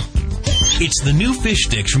dog? It's the new fish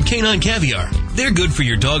sticks from Canine Caviar. They're good for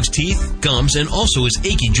your dog's teeth, gums, and also his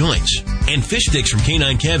achy joints. And fish sticks from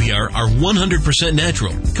Canine Caviar are 100%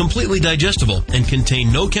 natural, completely digestible, and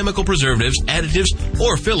contain no chemical preservatives, additives,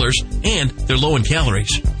 or fillers, and they're low in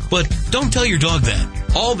calories. But don't tell your dog that.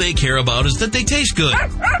 All they care about is that they taste good.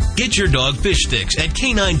 Get your dog fish sticks at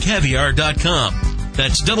caninecaviar.com.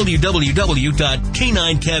 That's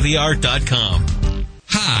www.caninecaviar.com.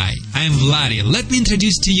 Hi, I'm Vladae. Let me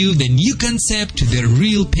introduce to you the new concept to the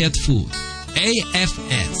real pet food,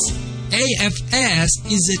 AFS. AFS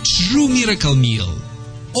is a true miracle meal.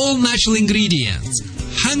 All natural ingredients,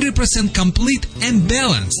 100% complete and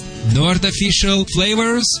balanced. No artificial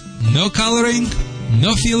flavors, no coloring,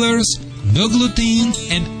 no fillers, no gluten,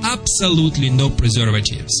 and absolutely no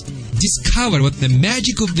preservatives. Discover what the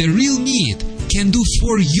magic of the real meat can do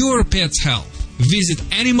for your pet's health. Visit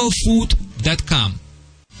animalfood.com.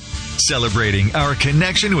 Celebrating our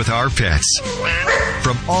connection with our pets.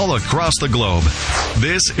 From all across the globe,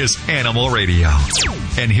 this is Animal Radio.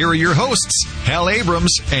 And here are your hosts, Hal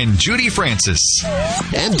Abrams and Judy Francis.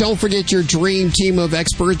 And don't forget your dream team of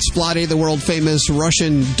experts, Vladae, the world-famous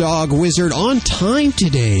Russian dog wizard, on time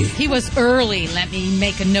today. He was early. Let me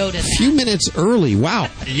make a note of that. A few minutes early. Wow.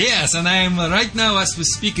 Yes, and I'm right now, as we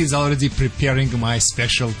speak, is already preparing my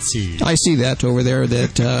specialty. I see that over there,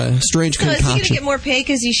 that strange concoction. So is he going to get more pay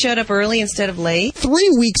because he showed up early instead of late? 3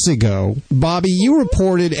 weeks ago, Bobby, you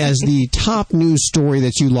reported as the top news story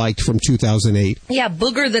that you liked from 2008. Yeah,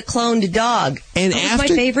 Booger the cloned dog. And that was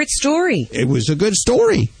my favorite story. It was a good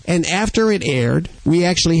story. And after it aired, we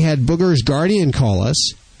actually had Booger's guardian call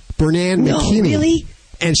us, Bernan McKinney. Really?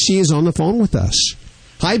 And she is on the phone with us.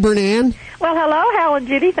 Hi, Bernan. Well, hello, Hal and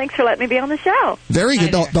Judy. Thanks for letting me be on the show. Very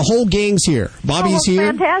good. The whole gang's here. Bobby's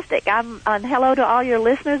here. Fantastic. Hello to all your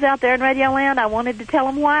listeners out there in Radio Land. I wanted to tell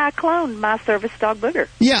them why I cloned my service dog Booger.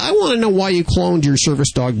 Yeah, I want to know why you cloned your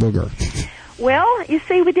service dog Booger. Well, you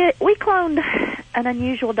see, we cloned an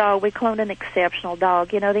unusual dog. We cloned an exceptional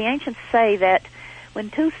dog. You know, the ancients say that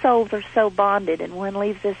when two souls are so bonded and one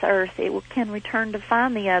leaves this earth, it can return to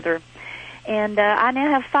find the other. And I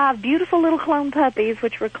now have 5 beautiful little clone puppies,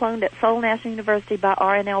 which were cloned at Seoul National University by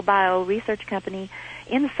RNL Bio Research Company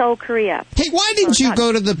in Seoul, Korea. Hey, why didn't you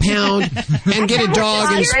go to the pound and get a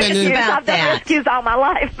dog and spend it? I've done rescues all my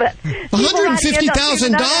life, but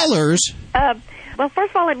 $150,000. Well,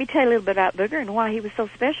 first of all, let me tell you a little bit about Booger and why he was so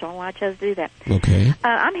special and why I chose to do that. Okay.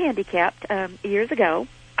 I'm handicapped years ago.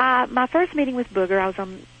 My first meeting with Booger, I was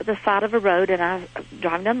on the side of a road, and I was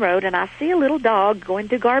driving down the road, and I see a little dog going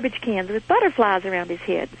through garbage cans with butterflies around his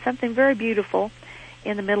head, something very beautiful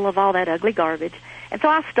in the middle of all that ugly garbage. And so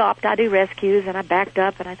I stopped. I do rescues, and I backed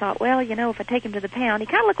up, and I thought, well, you know, if I take him to the pound, he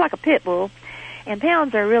kind of looked like a pit bull, and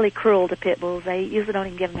pounds are really cruel to pit bulls. They usually don't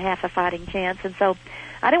even give them half a fighting chance, and so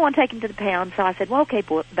I didn't want to take him to the pound, so I said, well, okay,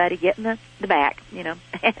 buddy, get in the back, you know.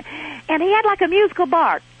 And he had like a musical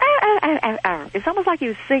bark. It's almost like he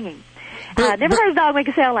was singing. Never heard a dog make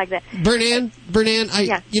a sound like that. Bernan,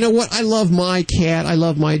 you know what? I love my cat. I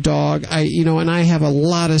love my dog. And I have a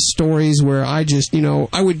lot of stories where I just,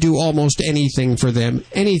 I would do almost anything for them.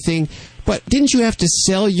 Anything. But didn't you have to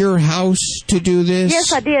sell your house to do this?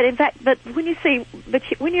 Yes, I did. In fact, when you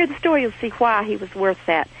hear the story, you'll see why he was worth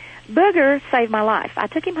that. Booger saved my life. I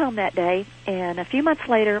took him home that day, and a few months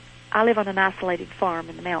later, I live on an isolated farm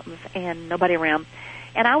in the mountains and nobody around.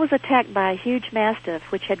 And I was attacked by a huge mastiff,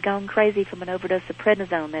 which had gone crazy from an overdose of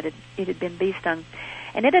prednisone that it had been bee stung.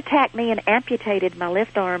 And it attacked me and amputated my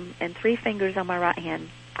left arm and 3 fingers on my right hand.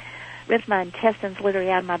 Ripped my intestines literally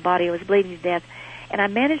out of my body. I was bleeding to death. And I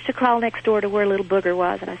managed to crawl next door to where little Booger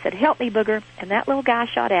was. And I said, help me, Booger. And that little guy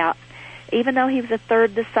shot out. Even though he was a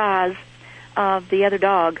third the size of the other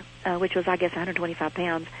dog, which was, I guess, 125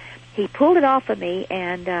 pounds, he pulled it off of me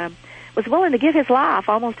and was willing to give his life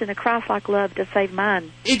almost in a Christ-like love to save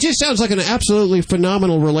mine. It just sounds like an absolutely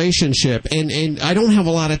phenomenal relationship, and I don't have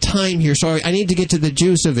a lot of time here, so I need to get to the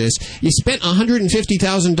juice of this. You spent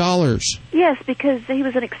 $150,000. Yes, because he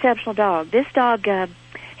was an exceptional dog. This dog,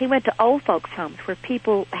 he went to old folks' homes where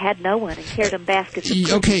people had no one and carried them baskets of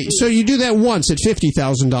food. Okay, so you do that once at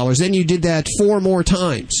 $50,000, then you did that 4 more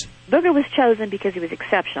times. Booger was chosen because he was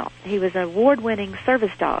exceptional. He was an award-winning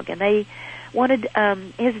service dog, and they wanted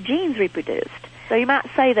his genes reproduced. So you might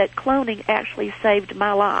say that cloning actually saved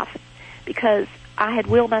my life because I had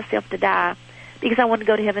willed myself to die because I wanted to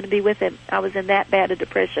go to heaven to be with him. I was in that bad a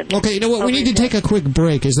depression. Okay, you know what? We need to take a quick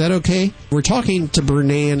break. Is that okay? We're talking to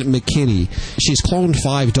Bernan McKinney. She's cloned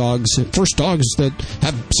 5 dogs, first dogs that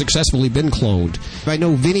have successfully been cloned. I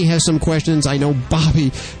know Vinny has some questions. I know,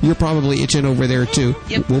 Bobby, you're probably itching over there, too.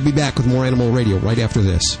 Yep. We'll be back with more Animal Radio right after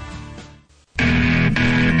this.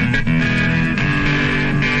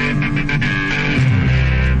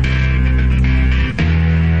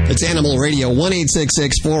 It's Animal Radio,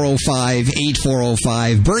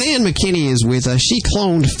 1-866-405-8405. Bernan McKinney is with us. She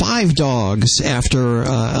cloned 5 dogs after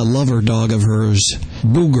a lover dog of hers.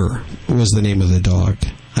 Booger was the name of the dog.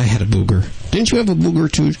 I had a Booger. Didn't you have a Booger,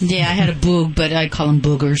 too? Yeah, I had a Boog, but I call them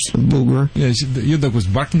Boogers. Booger. Yeah, your dog was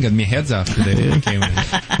barking at me heads off today. Came in.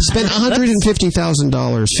 Spent $150,000,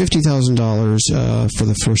 $50,000 for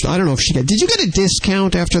the first. I don't know if she got. Did you get a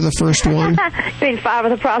discount after the first one? Being 5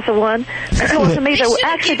 of the price of 1. Well, to me,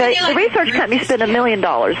 the research company spent $1 million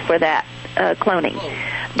for that cloning.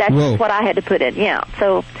 That's what I had to put in. Yeah,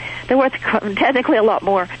 so they're worth technically a lot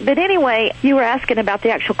more. But anyway, you were asking about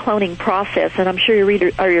the actual cloning process, and I'm sure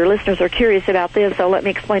your listeners are curious about this, so let me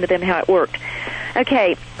explain to them how it worked.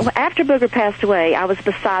 Okay, after Booger passed away, I was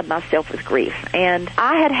beside myself with grief, and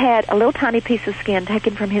I had a little tiny piece of skin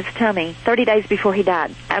taken from his tummy 30 days before he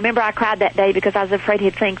died. I remember I cried that day because I was afraid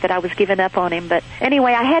he'd think that I was giving up on him, but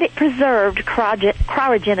anyway, I had it preserved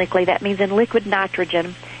cryogenically. That means in liquid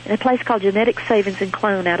nitrogen, in a place called Genetic Savings and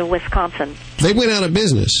Clone out of Wisconsin. They went out of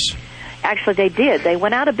business. Actually, they did. They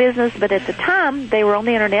went out of business, but at the time, they were on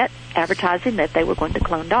the Internet advertising that they were going to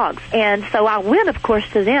clone dogs. And so I went, of course,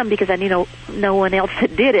 to them because I knew no one else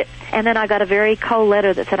that did it. And then I got a very cold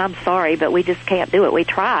letter that said, I'm sorry, but we just can't do it. We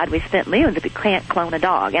tried. We spent millions, but we can't clone a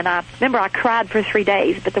dog. And I remember I cried for 3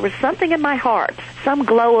 days, but there was something in my heart, some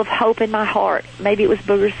glow of hope in my heart. Maybe it was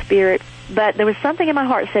Booger's spirit, but there was something in my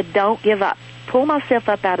heart that said, don't give up. Pull myself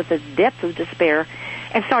up out of the depths of despair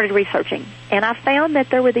and started researching. And I found that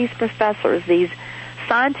there were these professors, these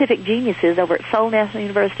scientific geniuses over at Seoul National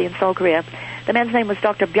University in Seoul, Korea. The man's name was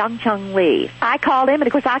Dr. Byung-Chung Lee. I called him, and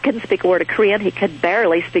of course I couldn't speak a word of Korean. He could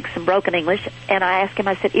barely speak some broken English. And I asked him,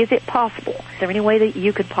 I said, is it possible? Is there any way that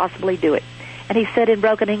you could possibly do it? And he said in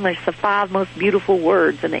broken English, the 5 most beautiful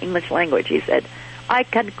words in the English language. He said, I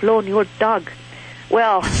can clone your dog.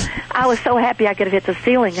 Well, I was so happy I could have hit the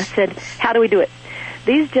ceiling. I said, how do we do it?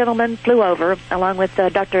 These gentlemen flew over, along with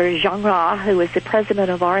Dr. Zhang Ra, who is the president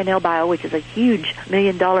of RNL Bio, which is a huge $1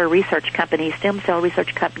 million research company, stem cell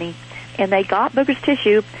research company. And they got Booger's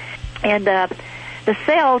tissue. And the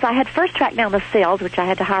cells, I had first tracked down the cells, which I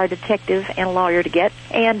had to hire a detective and a lawyer to get.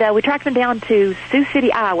 And we tracked them down to Sioux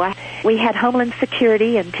City, Iowa. we had Homeland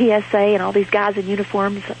Security and TSA and all these guys in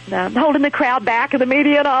uniforms holding the crowd back and the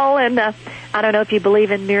media and all. And I don't know if you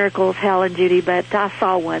believe in miracles, Hal and Judy, but I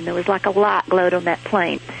saw one. There was like a light glowed on that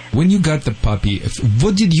plane. When you got the puppy,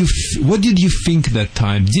 what did you think that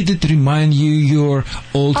time? Did it remind you your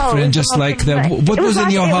old friend, just like that? What was in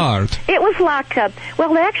your heart? It was like,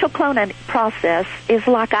 well, the actual cloning process is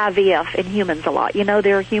like IVF in humans a lot. You know,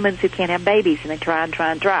 there are humans who can't have babies, and they try and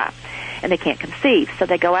try and try, and they can't conceive. So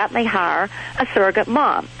they go out and they hire a surrogate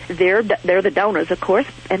mom. They're the donors, of course,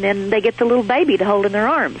 and then they get the little baby to hold in their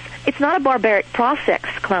arms. It's not a barbaric process,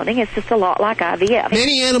 cloning. It's just a lot like IVF.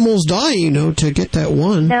 Many animals die, you know, to get that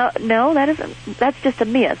one. No, that's just a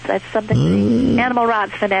myth. That's something animal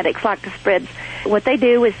rights fanatics like to spread. What they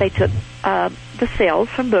do is they took the cells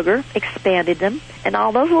from Booger, expanded them, and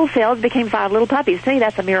all those little cells became 5 little puppies. To me,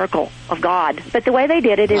 that's a miracle of God. But the way they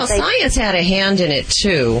did it is science had a hand in it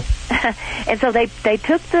too. And so they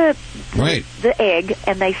took the egg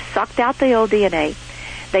and they sucked out the old DNA.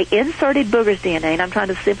 They inserted Booger's DNA, and I'm trying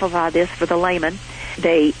to simplify this for the layman.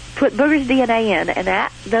 They put Booger's DNA in, and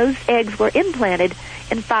those eggs were implanted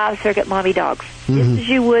in 5 surrogate mommy dogs, just as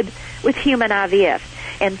you would with human IVF.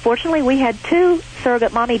 And fortunately, we had 2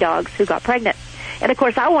 surrogate mommy dogs who got pregnant. And, of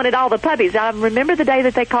course, I wanted all the puppies. I remember the day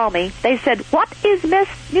that they called me. They said, "What is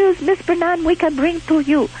news, Miss Bernard, we can bring to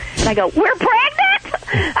you?" And I go, "We're pregnant!"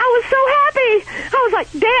 I was so happy. I was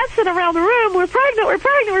like dancing around the room. We're pregnant.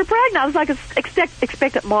 I was like an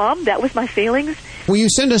expectant mom. That was my feelings. Will you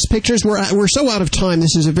send us pictures? We're so out of time.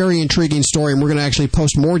 This is a very intriguing story, and we're going to actually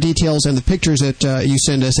post more details and the pictures that you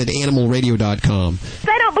send us at animalradio.com. If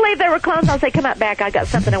they don't believe they were clones, I'll say, "Come out back. I got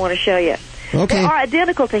something I want to show you." Okay. They are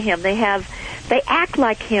identical to him. They act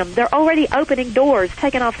like him. They're already opening doors,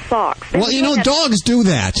 taking off socks. Well, you know, dogs do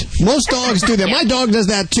that. Most dogs do that. My dog does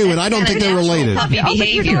that, too, and I don't think they're related.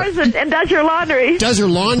 Opens your doors and does your laundry. Does her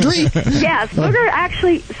laundry? Yes. Booger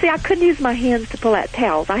actually, I couldn't use my hands to pull out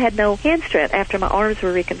towels. I had no hand strength after my arms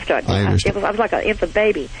were reconstructed. I understand. I was like an infant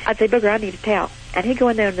baby. I'd say, "Booger, I need a towel." And he'd go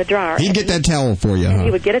in there in the dryer. He'd get that towel for you, huh?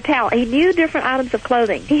 He would get a towel. He knew different items of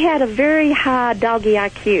clothing. He had a very high doggy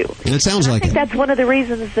IQ. It sounds like it. I think that's one of the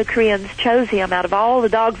reasons the Koreans chose him out of all the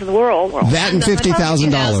dogs in the world. That and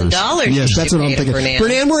 $50,000. Yes, that's what I'm thinking.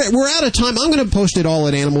 Bernann, we're out of time. I'm going to post it all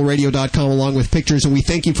at animalradio.com along with pictures, and we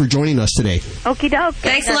thank you for joining us today. Okie doke.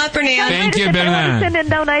 Thanks a lot, Bernann. Thank you, Bernann. If they want Bernann. to send in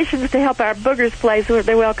donations to help our Booger's place,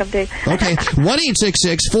 they're welcome to. Okay.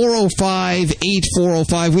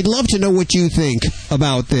 1-866-405-8405. We'd love to know what you think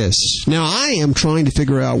about this. Now, I am trying to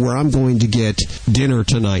figure out where I'm going to get dinner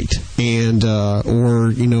tonight, and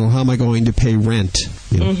or how am I going to pay rent?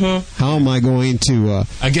 How am I going to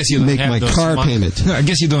I guess you don't make have my those car payment? I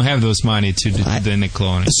guess you don't have those money to do the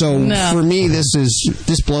cloning. So for me, this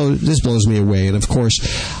blows me away. And of course,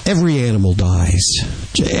 every animal dies.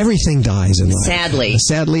 Everything dies in life.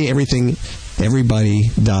 Sadly, everybody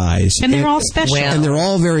dies. And they're all special. And they're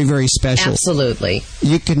all very, very special. Absolutely.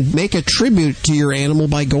 You can make a tribute to your animal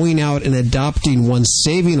by going out and adopting one,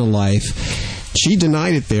 saving a life. She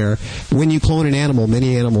denied it there. When you clone an animal,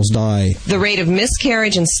 many animals die. The rate of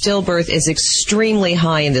miscarriage and stillbirth is extremely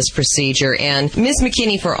high in this procedure, and Miss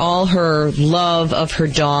McKinney, for all her love of her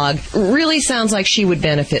dog, really sounds like she would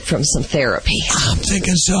benefit from some therapy. I'm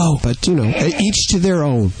thinking so. But, each to their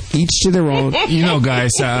own. Each to their own.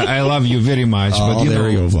 Guys, I love you very much. Oh, but there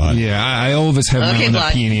you go, Vlad. Yeah, I always have my own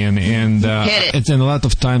opinion. And and a lot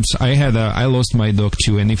of times I lost my dog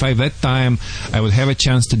too. And if that time I would have a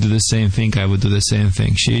chance to do the same thing, I would do the same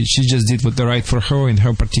thing. She just did what the right for her in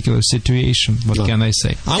her particular situation. What can I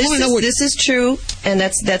say? This is true, and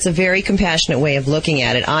that's a very compassionate way of looking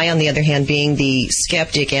at it. I, on the other hand, being the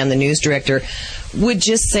skeptic and the news director, would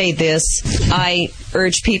just say this. I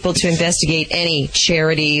urge people to investigate any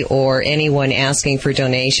charity or anyone asking for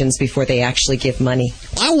donations before they actually give money.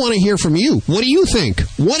 I want to hear from you. What do you think?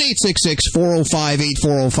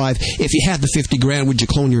 1-866-405-8405. If you had the $50,000, would you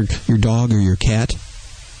clone your dog or your cat?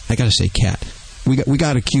 I got to say cat. We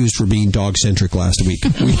got accused for being dog-centric last week.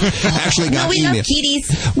 We actually got we email. love kitties.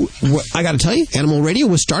 I got to tell you, Animal Radio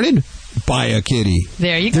was started by a kitty.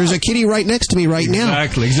 There you go. There's a kitty right next to me right now.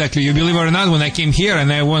 Exactly. You believe it or not, when I came here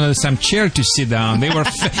and I wanted some chair to sit down, they were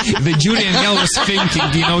the Judy and Hal was thinking, to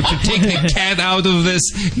take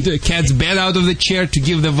the cat's bed out of the chair to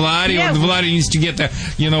give the Vladae, or the Vladae needs to get the,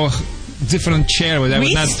 different chair.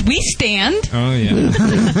 We stand. Oh, yeah.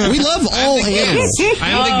 We love all animals.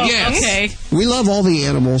 I'm the guest. Okay. We love all the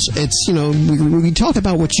animals. It's, we talk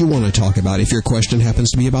about what you want to talk about. If your question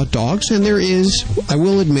happens to be about dogs, and there is, I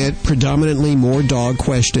will admit, predominantly more dog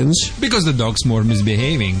questions. Because the dog's more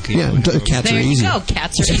misbehaving. Cats are easy. No,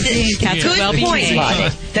 cats are easy. Cats are well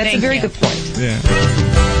behaved. That's a very good point. Yeah.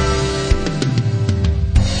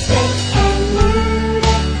 spay and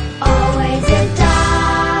neuter. Always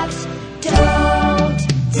adopt. Don't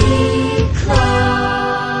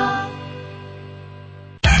declaw.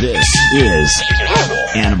 This is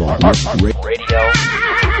Animal Radio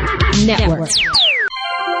Network.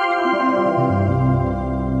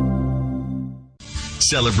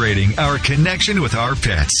 Celebrating our connection with our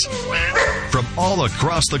pets. From all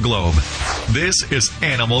across the globe, this is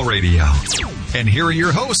Animal Radio. And here are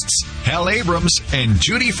your hosts, Hal Abrams and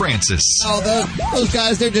Judy Francis. Oh, those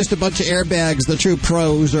guys, they're just a bunch of airbags. The true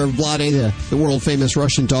pros are Vladae, the world-famous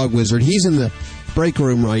Russian dog wizard. He's in the break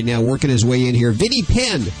room right now, working his way in here. Vinnie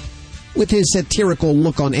Penn, with his satirical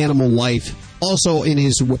look on animal life. Also in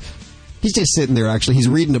his... He's just sitting there, actually. He's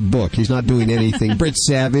reading a book. He's not doing anything. Britt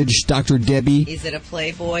Savage, Dr. Debbie. Is it a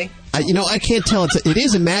Playboy? I can't tell. It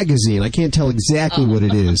is a magazine. I can't tell exactly what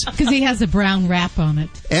it is. Because he has a brown wrap on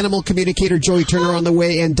it. Animal Communicator Joy Turner on the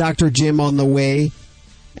way, and Dr. Jim on the way.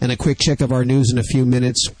 And a quick check of our news in a few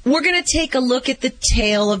minutes. We're going to take a look at the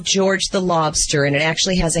tale of George the Lobster, and it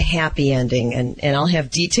actually has a happy ending. And I'll have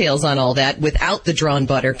details on all that without the drawn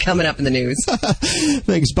butter coming up in the news.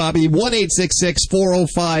 Thanks, Bobby.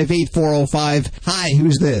 1-866-405-8405. Hi,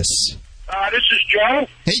 who's this? This is Joe.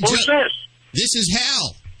 Hey, Who's Joe. this? This is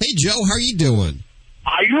Hal. Hey, Joe, how are you doing?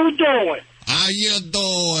 How you doing? How you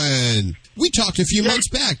doing? We talked a few months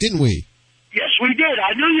back, didn't we? Yes, we did.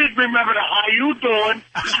 I knew you'd remember the how you doing.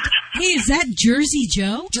 Hey, is that Jersey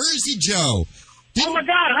Joe? Jersey Joe. Oh, my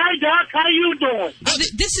God. Hi, Doc. How you doing?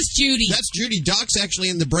 This is Judy. That's Judy. Doc's actually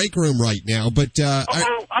in the break room right now, but...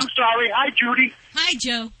 I'm sorry. Hi, Judy. Hi,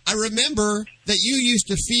 Joe. I remember that you used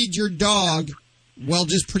to feed your dog, well,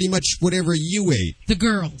 just pretty much whatever you ate. The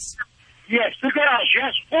girls. Yes, the girls.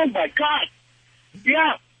 Yes. Oh, my God.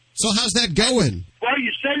 Yeah. So how's that going? Well,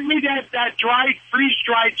 you send me that dried,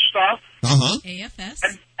 freeze-dried stuff. Uh-huh. AFS.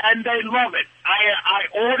 And they love it. I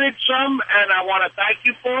ordered some, and I want to thank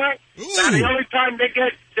you for it. Now, the only time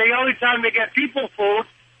they get people food,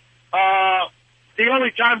 the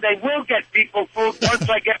only time they will get people food once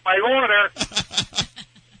I get my order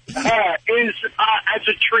is as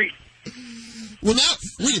a treat. Well, now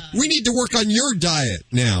we need to work on your diet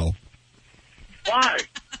now. Why?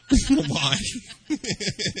 Why?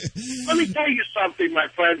 Let me tell you something, my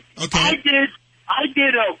friend. Okay. I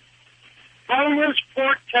did a boneless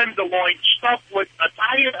pork tenderloin stuffed with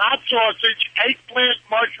Italian hot sausage, eggplant,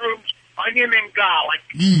 mushrooms, onion, and garlic.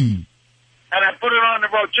 And I put it on the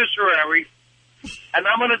rotisserie. And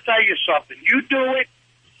I'm going to tell you something. You do it,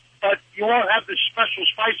 but you won't have the special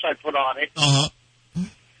spice I put on it. Uh-huh.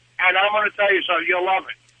 And I'm going to tell you something. You'll love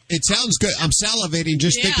it. It sounds good. I'm salivating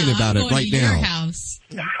just thinking about it right now. House.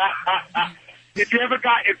 If you ever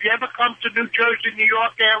come to New Jersey, New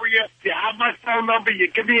York area, you have my phone number.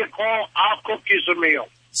 You give me a call. I'll cook you a meal.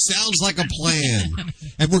 Sounds like a plan.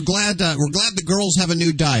 And we're glad the girls have a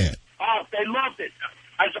new diet. Oh, they loved it.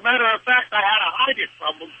 As a matter of fact, I had to hide it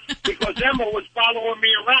from them because Emma was following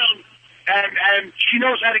me around, and she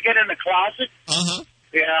knows how to get in the closet. Uh-huh.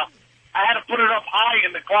 Yeah, I had to put it up high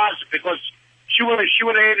in the closet because she would have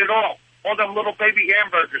ate it all them little baby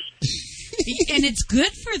hamburgers. And it's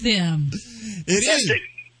good for them. It is.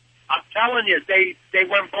 I'm telling you, they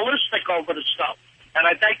went ballistic over the stuff. And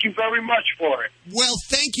I thank you very much for it. Well,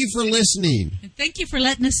 thank you for listening. And thank you for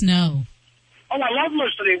letting us know. Oh, I love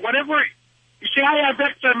listening. Whenever, you see, I have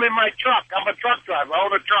XM in my truck. I'm a truck driver. I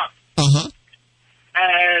own a truck. Uh-huh.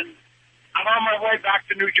 And I'm on my way back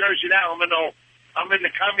to New Jersey now. I'm in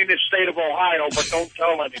the communist state of Ohio, but don't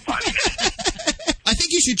tell anybody. I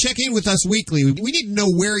think you should check in with us weekly. We need to know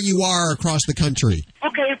where you are across the country.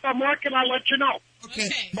 Okay, if I'm working, I'll let you know. Okay.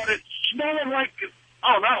 But it's smelling like,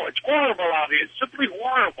 oh no, it's horrible out here. It's simply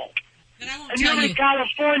horrible. And you're in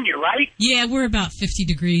California, right? Yeah, we're about 50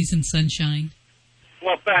 degrees and sunshine.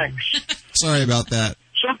 Well, thanks. Sorry about that.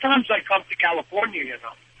 Sometimes I come to California, you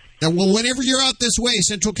know. Well, whenever you're out this way,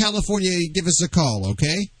 Central California, give us a call,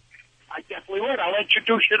 okay? I definitely would. I'll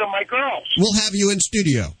introduce you to my girls. We'll have you in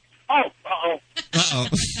studio. Oh, uh-oh. Uh-oh.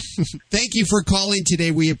 Thank you for calling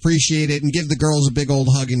today. We appreciate it. And give the girls a big old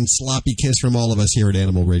hug and sloppy kiss from all of us here at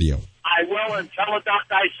Animal Radio. I will, and tell the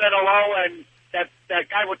doctor I said hello, and that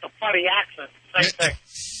guy with the funny accent.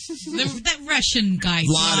 Same thing. That Russian guy,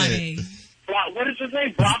 Vladae. What is his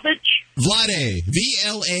name? Vladae? Vladae.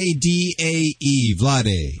 V-L-A-D-A-E.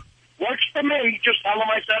 Vladae. Works for me. Just tell him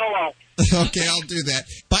I said hello. Okay, I'll do that.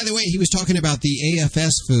 By the way, he was talking about the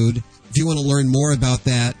AFS food. If you want to learn more about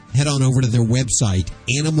that, head on over to their website,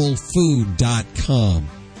 animalfood.com.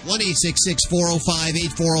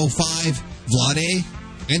 1-866-405-8405. Vladae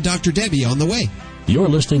and Dr. Debbie on the way. You're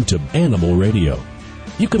listening to Animal Radio.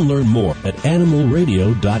 You can learn more at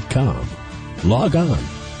animalradio.com. Log on,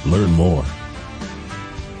 Learn more.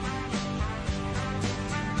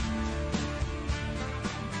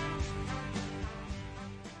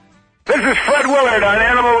 This is Fred Willard on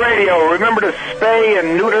Animal Radio. Remember to spay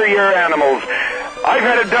and neuter your animals. I've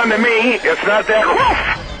had it done to me. It's not that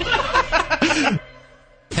rough.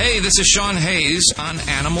 Hey, this is Sean Hayes on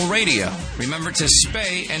Animal Radio. Remember to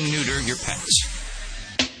spay and neuter your pets.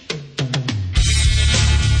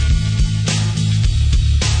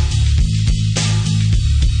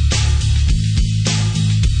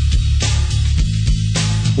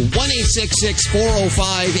 One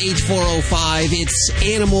 866-405-8405. It's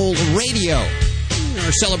Animal Radio.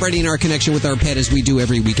 We're celebrating our connection with our pet as we do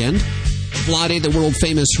every weekend. Vladae, the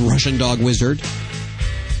world-famous Russian dog wizard.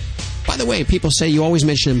 By the way, people say you always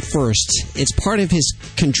mention him first. It's part of his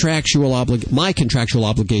my contractual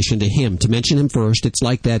obligation to him to mention him first. It's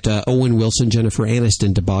like that Owen Wilson, Jennifer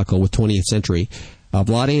Aniston debacle with 20th Century.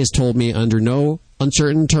 Vladae has told me under no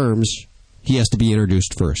uncertain terms he has to be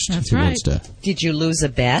introduced first. That's right. Did you lose a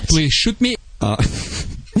bet? Please shoot me.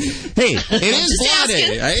 Hey, it is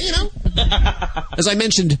Vladae. As I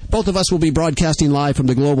mentioned, both of us will be broadcasting live from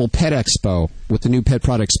the Global Pet Expo with the new pet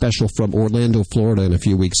product special from Orlando, Florida in a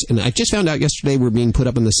few weeks. And I just found out yesterday we're being put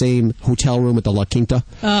up in the same hotel room at the La Quinta.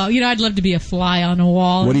 Oh, I'd love to be a fly on a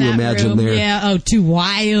wall. What do you imagine room. there? Yeah, two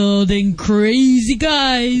wild and crazy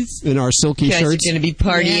guys. In our silky shirts. You guys are going to be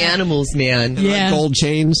party animals, man. And our gold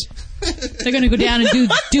chains. They're going to go down and do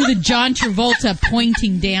the John Travolta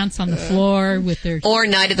pointing dance on the floor with their... Or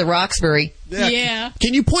Night at the Roxbury. Yeah.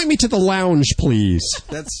 Can you point me to the lounge, please?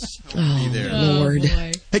 That's there. Lord.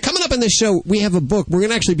 Boy. Hey, coming up in this show, we have a book. We're going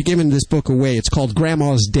to actually be giving this book away. It's called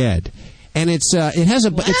Grandma's Dead. And it has a...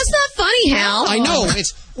 That's not funny, Hal. I know.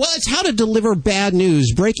 It's how to deliver bad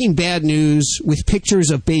news, breaking bad news with pictures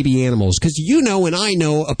of baby animals. Because and I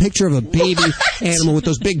know a picture of a baby animal with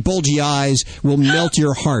those big bulgy eyes will melt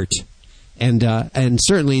your heart. And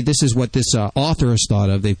certainly this is what this author has thought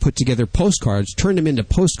of. They've put together postcards, turned them into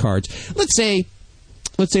postcards. Let's say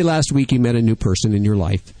last week you met a new person in your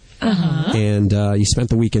life. Uh-huh. And you spent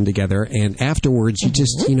the weekend together, and afterwards you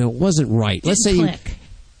just, wasn't right. Let's say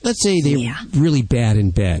they're really bad in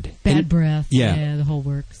bed. Bad breath. Yeah, the whole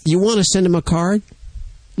works. You want to send them a card?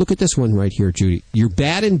 Look at this one right here, Judy. You're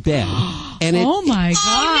bad in bed. And oh, my God.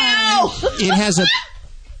 Oh, no! It has a...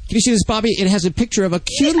 Can you see this, Bobby? It has a picture of a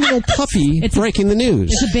cute little puppy breaking the news.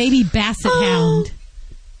 It's a baby basset hound.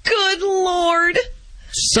 Good Lord.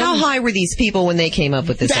 How high were these people when they came up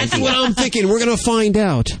with this idea? That's what I'm thinking. We're going to find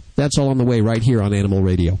out. That's all on the way right here on Animal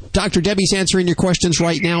Radio. Dr. Debbie's answering your questions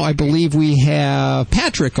right now. I believe we have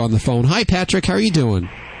Patrick on the phone. Hi, Patrick. How are you doing?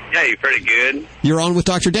 Hey, pretty good. You're on with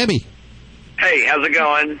Dr. Debbie. Hey, how's it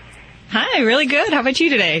going? Hi, really good. How about you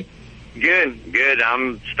today? Good.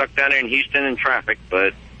 I'm stuck down here in Houston in traffic,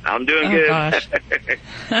 but I'm doing good. Gosh.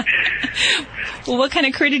 Well, what kind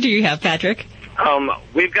of critter do you have, Patrick?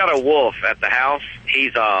 We've got a wolf at the house.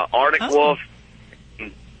 He's a Arctic wolf,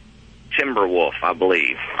 timber wolf, I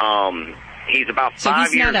believe. He's about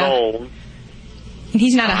 5 years old.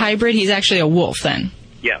 He's not a hybrid. He's actually a wolf, then.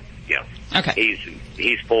 Yeah. Okay.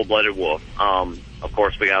 He's full-blooded wolf. Of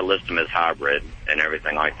course, we got to list him as hybrid and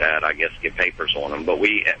everything like that. I guess get papers on him, but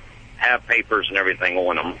we have papers and everything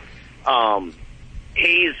on him.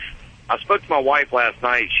 I spoke to my wife last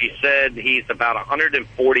night. She said he's about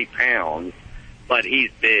 140 pounds, but he's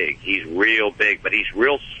big. He's real big, but he's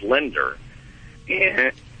real slender.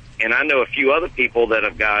 And I know a few other people that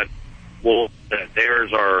have got wolves that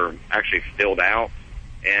theirs are actually filled out,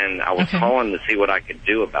 and I was calling to see what I could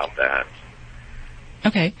do about that.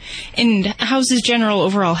 Okay. And how's his general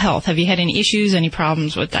overall health? Have you had any issues, any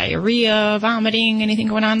problems with diarrhea, vomiting, anything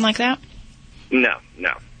going on like that? No,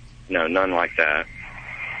 none like that.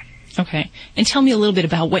 Okay. And tell me a little bit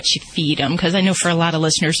about what you feed him, because I know for a lot of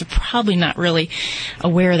listeners are probably not really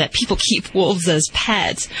aware that people keep wolves as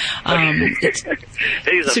pets.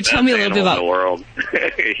 He's so tell me a little bit about the world.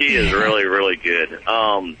 He is really, really good.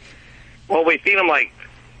 Well, we feed him like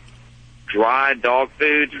dry dog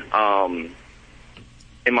food, and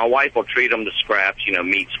my wife will treat them to scraps,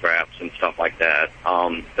 meat scraps and stuff like that.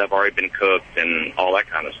 They've already been cooked and all that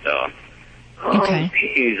kind of stuff. Okay.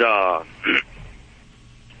 He's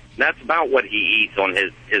that's about what he eats on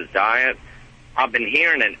his diet. I've been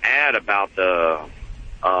hearing an ad about the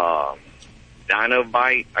Dino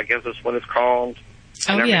Bite, I guess that's what it's called.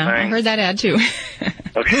 Oh, yeah, I heard that ad, too.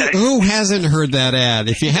 Okay. Who hasn't heard that ad?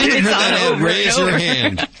 If you haven't heard that ad, raise your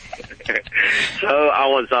hand. So I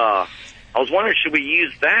was wondering, should we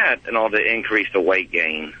use that in order to increase the weight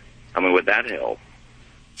gain? I mean, would that help?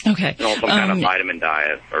 Okay. Some kind of vitamin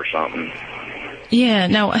diet or something. Yeah.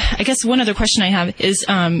 Now, I guess one other question I have is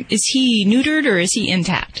he neutered or is he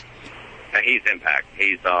intact? He's intact.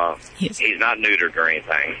 He's not neutered or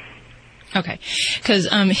anything. Okay. Because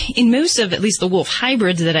in most of, at least the wolf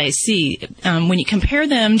hybrids that I see, when you compare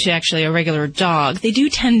them to actually a regular dog, they do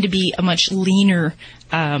tend to be a much leaner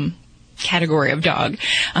category of dog.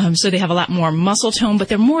 So they have a lot more muscle tone, but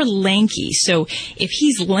they're more lanky. So if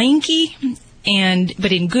he's lanky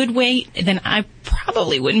but in good weight, then I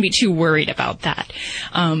probably wouldn't be too worried about that.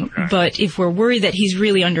 But if we're worried that he's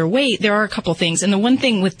really underweight, there are a couple things. And the one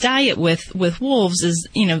thing with diet with wolves is,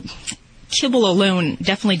 kibble alone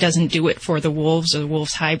definitely doesn't do it for the wolves or the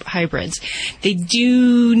wolves hybrids. They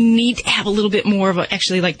do need to have a little bit more of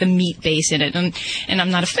actually like the meat base in it. And I'm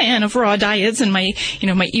not a fan of raw diets, and my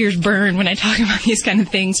ears burn when I talk about these kind of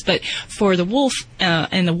things. But for the wolf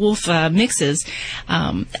and the wolf mixes,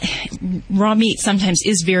 raw meat sometimes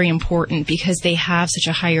is very important because they have such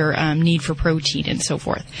a higher need for protein and so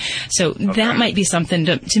forth. So that might be something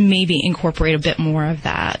to maybe incorporate a bit more of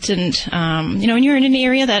that. And and you're in an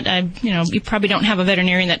area that you probably don't have a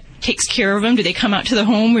veterinarian that takes care of them. Do they come out to the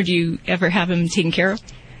home, or do you ever have them taken care of?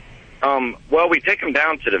 Well, we take him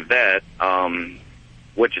down to the vet,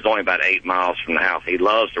 which is only about 8 miles from the house. He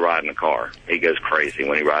loves to ride in the car. He goes crazy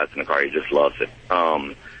when he rides in the car. He just loves it.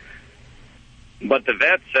 But the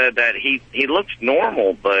vet said that he looks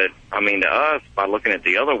normal, but, to us, by looking at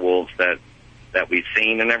the other wolves that we've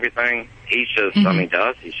seen and everything, he's just, to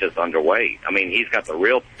us, he's just underweight. He's got the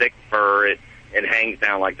real thick fur. It hangs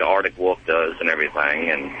down like the Arctic wolf does and everything,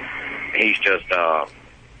 and he's just, to us,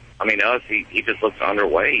 he just looks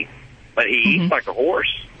underweight. But he eats like a horse.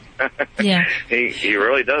 Yeah. He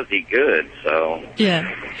really does eat good, so.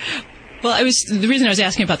 Yeah. Well, the reason I was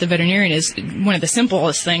asking about the veterinarian is one of the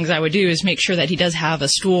simplest things I would do is make sure that he does have a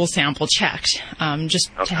stool sample checked,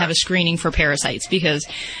 to have a screening for parasites, because,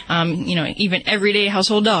 even everyday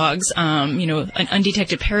household dogs, an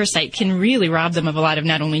undetected parasite can really rob them of a lot of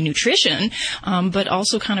not only nutrition, but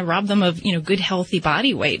also kind of rob them of, good healthy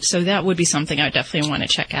body weight. So that would be something I would definitely want to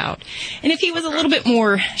check out. And if he was a little bit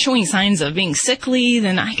more showing signs of being sickly,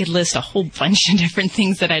 then I could list a whole bunch of different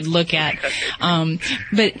things that I'd look at.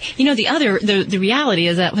 But, the reality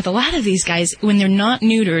is that with a lot of these guys, when they're not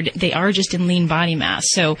neutered, they are just in lean body mass.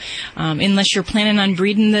 So, unless you're planning on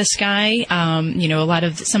breeding this guy,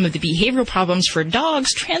 some of the behavioral problems for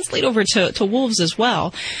dogs translate over to wolves as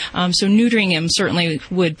well. So neutering him certainly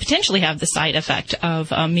would potentially have the side effect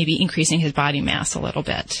of maybe increasing his body mass a little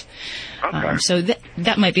bit. So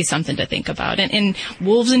that might be something to think about. And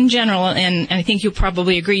wolves in general, and I think you'll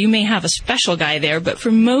probably agree, you may have a special guy there, but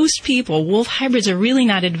for most people, wolf hybrids are really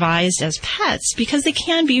not advised as pets because they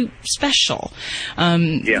can be special.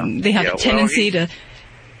 They have a tendency to...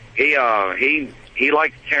 He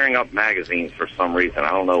likes tearing up magazines for some reason.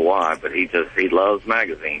 I don't know why, but he loves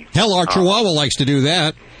magazines. Hell, our Chihuahua likes to do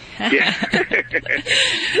that. Yeah.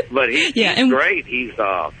 But he's great. He's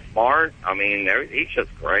smart. He's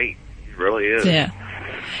just great. He really is. Yeah.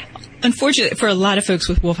 Unfortunately, for a lot of folks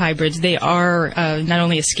with wolf hybrids, they are not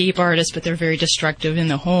only escape artists, but they're very destructive in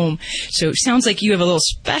the home. So it sounds like you have a little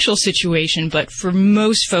special situation, but for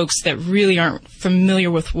most folks that really aren't familiar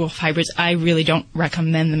with wolf hybrids, I really don't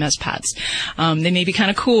recommend them as pets. They may be kind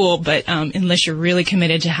of cool, but unless you're really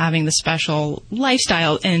committed to having the special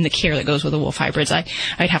lifestyle and the care that goes with the wolf hybrids, I'd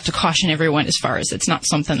have to caution everyone as far as it's not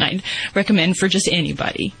something I'd recommend for just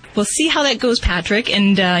anybody. We'll see how that goes, Patrick.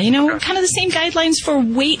 And, kind of the same guidelines for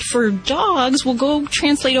weight for dogs will go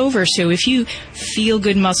translate over. So if you feel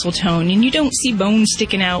good muscle tone and you don't see bones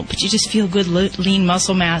sticking out, but you just feel good lean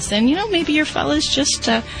muscle mass, then, maybe your fella's just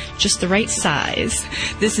the right size.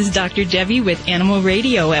 This is Dr. Debbie with Animal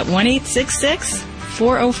Radio at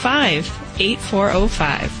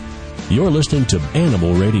 1-866-405-8405. You're listening to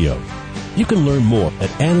Animal Radio. You can learn more at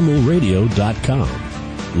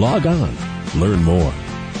animalradio.com. Log on. Learn more.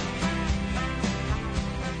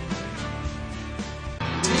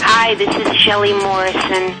 Hi, this is Shelley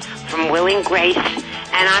Morrison from Will and Grace,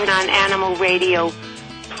 and I'm on Animal Radio.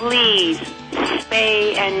 Please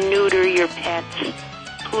spay and neuter your pets.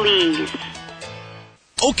 Please.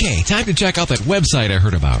 Okay, time to check out that website I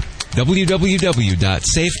heard about.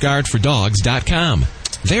 www.safeguardfordogs.com.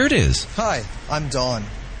 There it is. Hi, I'm Dawn.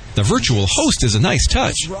 The virtual host is a nice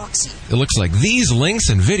touch. It looks like these links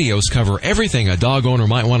and videos cover everything a dog owner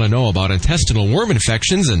might want to know about intestinal worm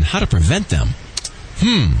infections and how to prevent them.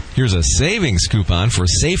 Here's a savings coupon for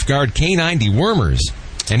Safeguard Canine Dewormers,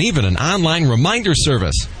 and even an online reminder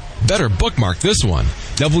service. Better bookmark this one,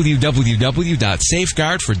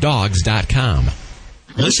 www.safeguardfordogs.com.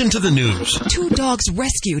 Listen to the news. 2 dogs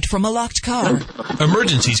rescued from a locked car.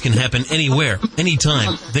 Emergencies can happen anywhere,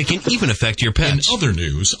 anytime. They can even affect your pets. In other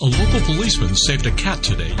news, a local policeman saved a cat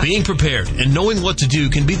today. Being prepared and knowing what to do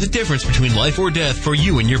can be the difference between life or death for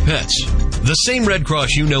you and your pets. The same Red Cross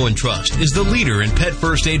you know and trust is the leader in pet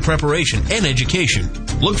first aid preparation and education.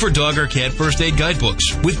 Look for dog or cat first aid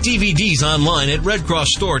guidebooks with DVDs online at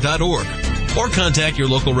redcrossstore.org or contact your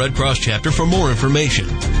local Red Cross chapter for more information.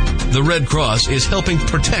 The Red Cross is helping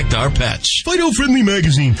protect our pets. Fido Friendly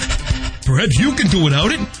Magazine. Perhaps you can do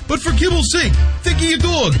without it, but for kibble's sake, think of your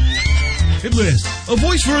dog. At last, a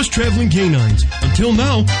voice for us traveling canines. Until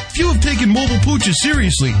now, few have taken mobile pooches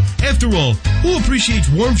seriously. After all, who appreciates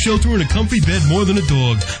warm shelter and a comfy bed more than a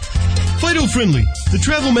dog? Fido Friendly, the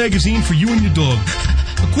travel magazine for you and your dog.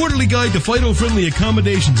 A quarterly guide to Fido-friendly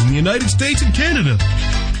accommodations in the United States and Canada.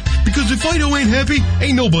 Because if Fido ain't happy,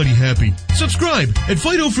 ain't nobody happy. Subscribe at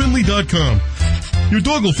FidoFriendly.com. Your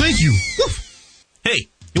dog will thank you. Hey,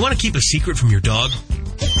 you want to keep a secret from your dog?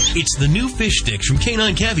 It's the new fish sticks from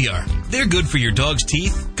Canine Caviar. They're good for your dog's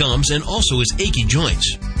teeth, gums, and also his achy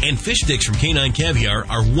joints. And fish sticks from Canine Caviar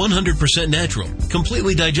are 100% natural,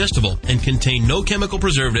 completely digestible, and contain no chemical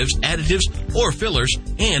preservatives, additives, or fillers,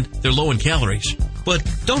 and they're low in calories. But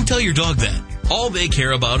don't tell your dog that. All they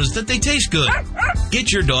care about is that they taste good.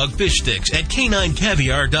 Get your dog fish sticks at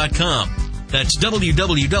caninecaviar.com. That's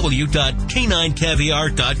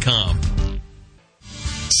www.caninecaviar.com.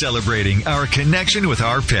 Celebrating our connection with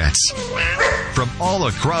our pets. From all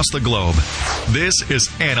across the globe, this is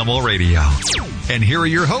Animal Radio. And here are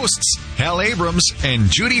your hosts, Hal Abrams and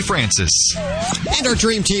Judy Francis. And our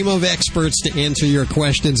dream team of experts to answer your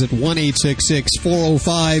questions at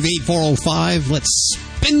 1-866-405-8405. Let's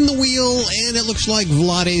spin the wheel, and it looks like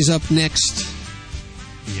Vladae's up next.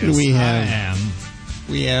 Yes, Who do we have? I am.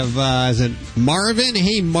 We have, is it Marvin?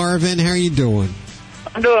 Hey, Marvin, how are you doing?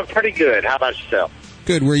 I'm doing pretty good. How about yourself?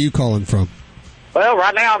 Good. Where are you calling from? Well,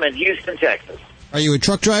 right now I'm in Houston, Texas. Are you a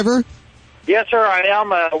truck driver? Yes, sir, I am.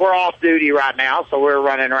 We're off duty right now, so we're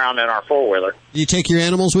running around in our four-wheeler. Do you take your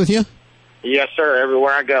animals with you? Yes, sir,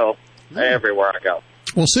 everywhere I go. Everywhere I go.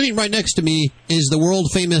 Well, sitting right next to me is the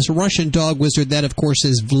world-famous Russian dog wizard. That, of course,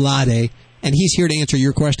 is Vladae. And he's here to answer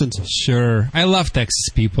your questions. Sure. I love Texas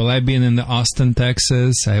people. I've been in Austin,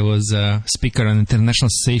 Texas. I was a speaker on International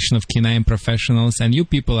Association of Canine Professionals. And you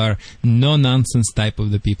people are no-nonsense type of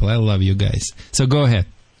the people. I love you guys. So go ahead.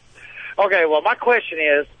 Okay, well, my question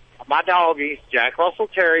is, my dog, he's Jack Russell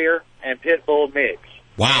Terrier and Pit Bull mix.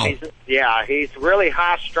 Wow. He's really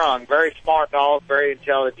high-strung, very smart dog, very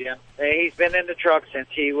intelligent. And he's been in the truck since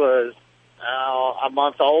he was a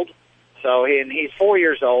month old. So he's 4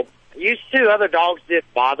 years old. Used to, other dogs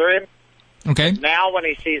didn't bother him. Okay. Now when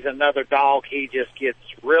he sees another dog, he just gets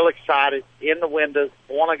real excited in the windows,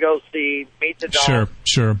 want to go meet the dog.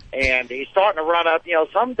 Sure. And he's starting to run up. You know,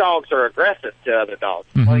 some dogs are aggressive to other dogs.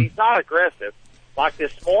 Mm-hmm. Well, he's not aggressive. Like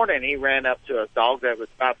this morning, he ran up to a dog that was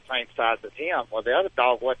about the same size as him. Well, the other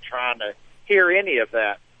dog wasn't trying to hear any of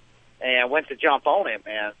that and went to jump on him.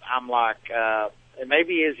 And I'm like,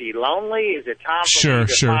 maybe is he lonely? Is it time for me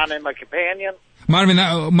to find him a companion? Marvin,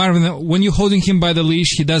 when you're holding him by the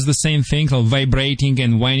leash, he does the same thing, like vibrating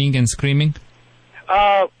and whining and screaming?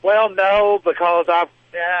 Well, no, because I've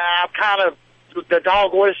kind of, the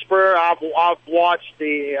dog whisperer, I've watched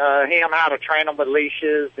him how to train him with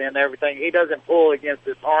leashes and everything. He doesn't pull against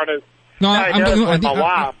his harness. He does with my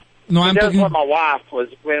wife. What my wife was,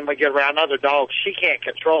 when we get around other dogs, she can't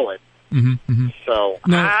control it. Mm-hmm. So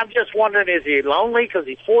I'm just wondering, is he lonely? Because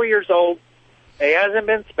he's 4 years old. He hasn't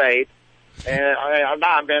been spayed. And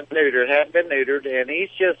hasn't been neutered, and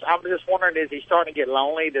I'm just wondering, is he starting to get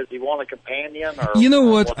lonely? Does he want a companion? Or you know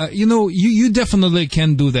what? You definitely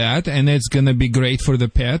can do that, and it's gonna be great for the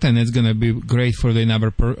pet, and it's gonna be great for the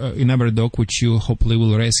another dog, which you hopefully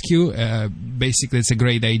will rescue. Basically, it's a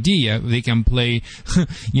great idea. They can play,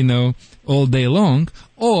 all day long,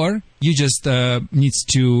 or you just need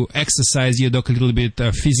to exercise your dog a little bit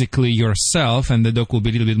physically yourself, and the dog will be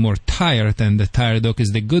a little bit more tired, and the tired dog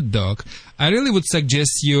is the good dog. I really would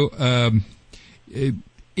suggest you,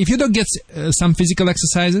 if your dog gets some physical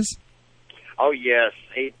exercises. Oh, yes.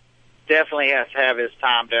 He definitely has to have his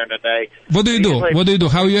time during the day. What do you do? What do you do?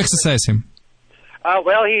 How you exercise him?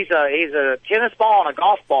 Well, he's a tennis ball and a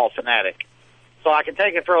golf ball fanatic. So I can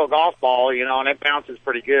take and throw a golf ball, and it bounces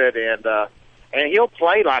pretty good. And he'll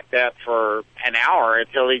play like that for an hour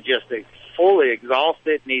until he just is fully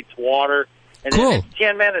exhausted, needs water. And then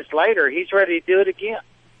 10 minutes later, he's ready to do it again.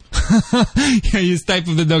 You type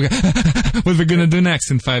of the dog. What we're gonna do next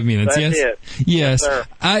in 5 minutes? That's yes. it. Yes.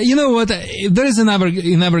 You know what? There is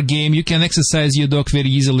another game. You can exercise your dog very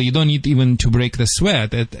easily. You don't need even to break the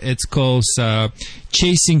sweat. It's called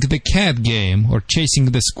chasing the cat game or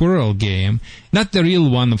chasing the squirrel game. Not the real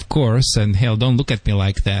one, of course. And hell, don't look at me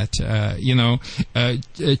like that. Check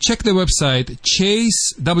the website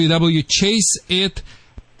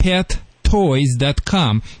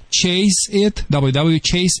www.chaseitpettoys.com.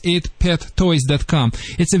 www.chaseitpettoys.com.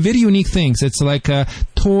 It's a very unique thing. It's like a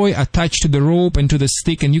toy attached to the rope and to the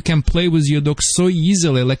stick, and you can play with your dog so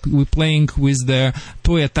easily, like we're playing with the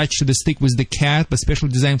toy attached to the stick with the cat, but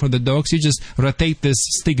specially designed for the dogs. You just rotate this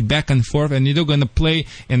stick back and forth, and you're going to play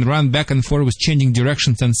and run back and forth with changing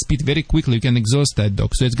directions and speed very quickly. You can exhaust that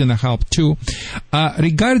dog, so it's going to help too.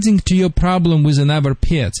 Regarding to your problem with another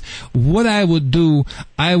pets, what I would do,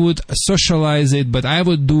 I would socialize it, but I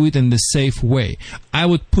would do it in the safe way. I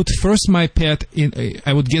would put first my pet in,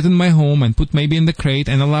 I would get in my home and put maybe in the crate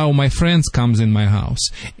and allow my friends comes in my house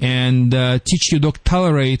and teach your dog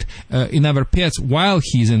tolerate another pets while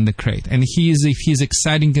he's in the crate. And if he's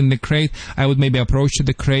exciting in the crate, I would maybe approach to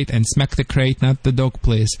the crate and smack the crate, not the dog,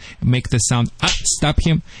 please. Make the sound, stop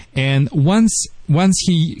him. And once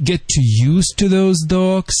he get to used to those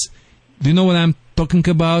dogs, do you know what I'm talking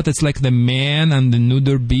about? It's like the man on the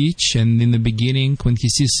neuter beach, and in the beginning when he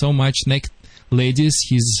sees so much naked ladies,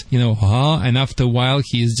 he's and after a while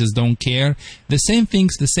he's just don't care. The same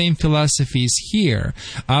things, the same philosophy is here.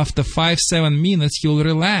 After 5-7 minutes he'll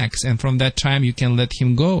relax, and from that time you can let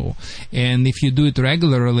him go. And if you do it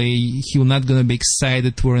regularly, he'll not gonna be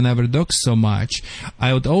excited for another dog so much.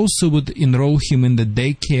 I would enroll him in the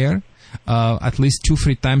daycare at least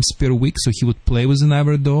 2-3 times per week, so he would play with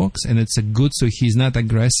another dogs, and it's a good, so he's not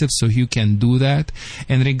aggressive, so you can do that.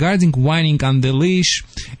 And regarding whining on the leash,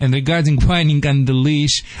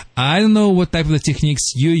 I don't know what type of the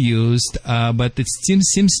techniques you used, but it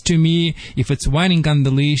seems to me if it's whining on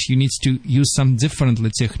the leash, you need to use some different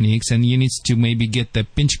techniques, and you need to maybe get the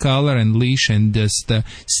pinch collar and leash and just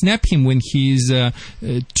snap him when he's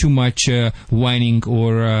too much whining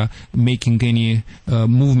or making any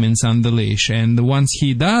movements on the leash. And once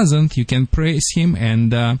he doesn't, you can praise him,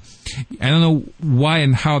 and I don't know why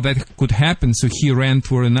and how that could happen. So he ran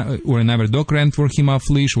for another dog ran for him off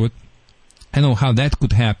leash. I know how that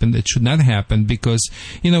could happen. It should not happen because,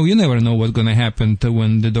 you never know what's going to happen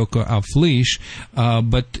when the dog are off leash.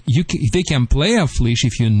 But they can play off leash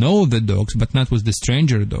if you know the dogs, but not with the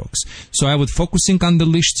stranger dogs. So I would focusing on the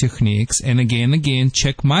leash techniques, and again,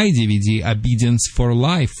 check my DVD, Obedience for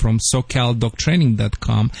Life from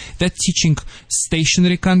SoCalDogTraining.com. That's teaching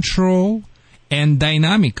stationary control and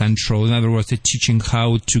dynamic control. In other words, it's teaching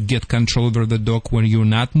how to get control over the dog when you're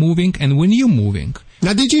not moving and when you're moving.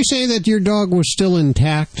 Now, did you say that your dog was still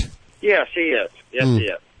intact? Yes, he is. Yes, he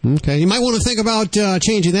is. Okay. You might want to think about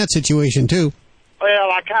changing that situation, too. Well,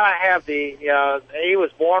 I kind of have he was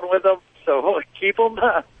born with them, so keep him.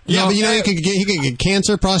 Yeah, but he could get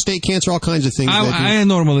cancer, prostate cancer, all kinds of things. I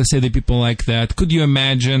normally say to people like that, could you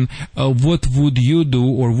imagine what would you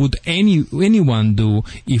do, or would anyone do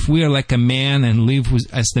if we are like a man and live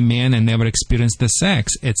as the man and never experience the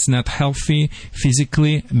sex? It's not healthy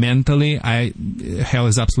physically, mentally. Hell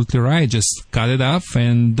is absolutely right. Just cut it off,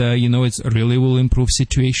 and it really will improve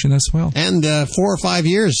situation as well. And 4 or 5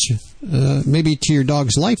 years, maybe to your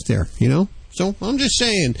dog's life there, So I'm just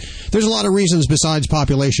saying, there's a lot of reasons besides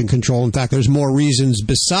population control. In fact, there's more reasons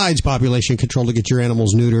besides population control to get your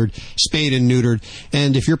animals neutered, spayed and neutered.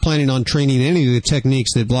 And if you're planning on training any of the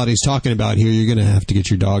techniques that Vladae's talking about here, you're going to have to get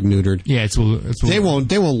your dog neutered. Yeah, they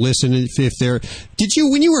won't listen if they're.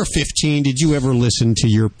 When you were 15, did you ever listen to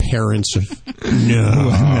your parents?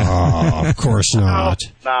 No, of course not.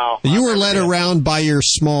 No. You were led around by your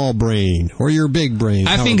small brain or your big brain.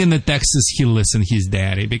 I think in the Texas he'll listen his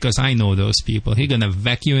daddy, because I know those people. He's gonna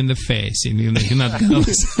whack you in the face, and you're not gonna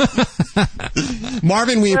listen.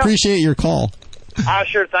 Marvin, we appreciate your call. I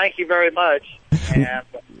sure thank you very much, and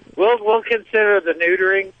we'll consider the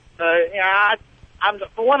neutering. I'm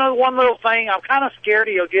one little thing. I'm kind of scared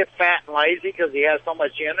he'll get fat and lazy because he has so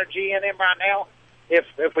much energy in him right now.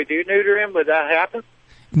 If we do neuter him, would that happen?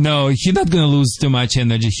 No, he's not going to lose too much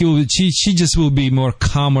energy. She just will be more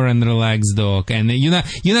calmer and relaxed dog. And you're not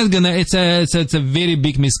going to, it's a very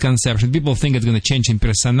big misconception. People think it's going to change in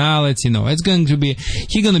personality. No, he's going to be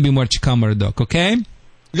much calmer dog, okay?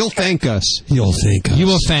 You'll thank us. You will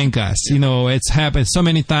thank us. It's happened so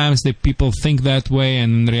many times that people think that way,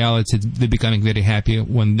 and in reality, they're becoming very happy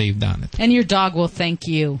when they've done it. And your dog will thank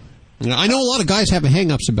you. I know a lot of guys have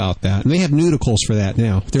hang-ups about that, and they have nudicles for that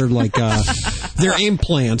now. They're like, they're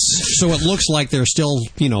implants, so it looks like they're still,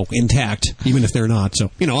 intact, even if they're not. So,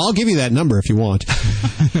 I'll give you that number if you want.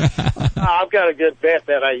 I've got a good vet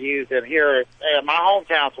that I use in here. My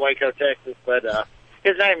hometown's Waco, Texas, but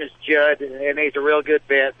his name is Judd, and he's a real good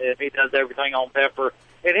vet, and he does everything on Pepper.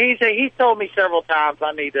 And he's told me several times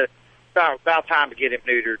I need to, about time to get him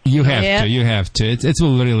neutered. You have to. It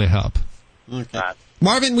will really help. Okay.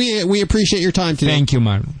 Marvin, we appreciate your time today. Thank you,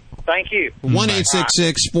 Marvin. Thank you.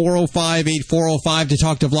 1-866-405-8405 to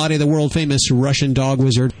talk to Vladae, the world-famous Russian dog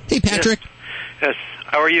wizard. Hey, Patrick. Yes.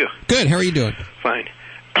 How are you? Good. How are you doing? Fine.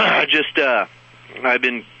 I've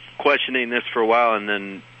been questioning this for a while, and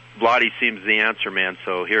then Vladae seems the answer man,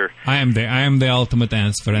 so here. I am the ultimate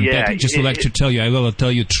answer, and Patrick, just would like to tell you, I will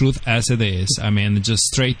tell you truth as it is. I mean, just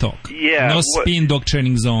straight talk. Yeah. No spin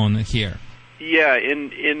doctrining zone here. Yeah,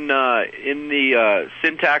 in the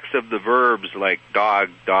syntax of the verbs like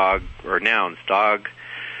dog, or nouns, dog,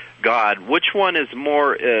 God, which one is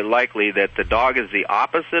more likely that the dog is the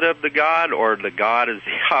opposite of the God, or the God is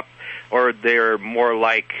or they're more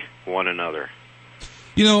like one another?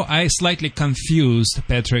 I slightly confused,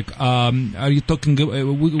 Patrick. Are you talking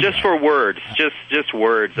just for words? Just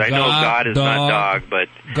words. I know God is not dog, but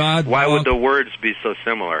why would the words be so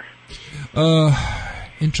similar?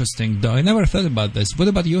 Interesting, though. I never thought about this. What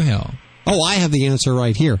about you, Hal? Oh, I have the answer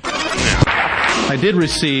right here. I did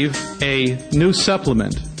receive a new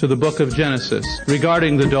supplement to the book of Genesis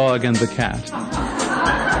regarding the dog and the cat.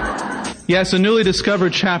 Yes, a newly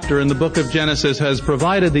discovered chapter in the book of Genesis has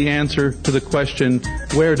provided the answer to the question,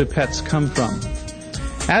 where do pets come from?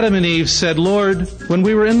 Adam and Eve said, Lord, when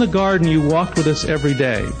we were in the garden, you walked with us every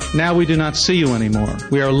day. Now we do not see you anymore.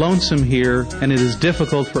 We are lonesome here, and it is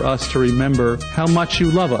difficult for us to remember how much you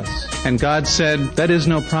love us. And God said, that is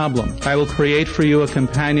no problem. I will create for you a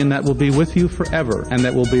companion that will be with you forever, and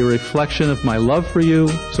that will be a reflection of my love for you,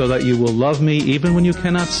 so that you will love me even when you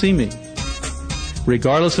cannot see me.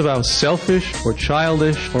 Regardless of how selfish or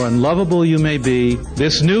childish or unlovable you may be,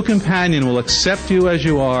 this new companion will accept you as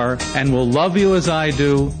you are and will love you as I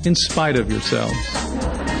do in spite of yourselves.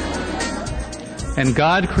 And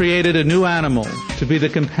God created a new animal to be the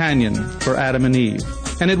companion for Adam and Eve.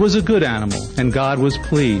 And it was a good animal, and God was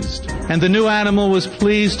pleased. And the new animal was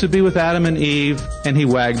pleased to be with Adam and Eve, and he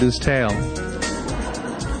wagged his tail.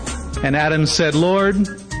 And Adam said, Lord,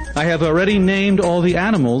 I have already named all the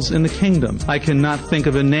animals in the kingdom. I cannot think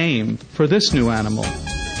of a name for this new animal.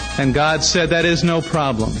 And God said, that is no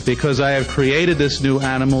problem, because I have created this new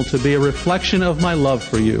animal to be a reflection of my love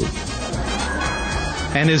for you.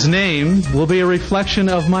 And his name will be a reflection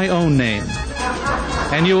of my own name.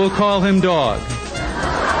 And you will call him Dog.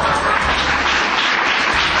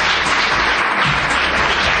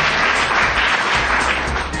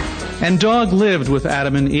 And Dog lived with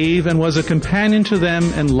Adam and Eve and was a companion to them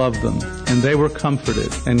and loved them. And they were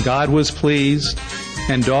comforted. And God was pleased.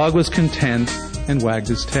 And Dog was content and wagged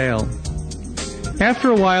his tail. After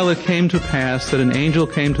a while it came to pass that an angel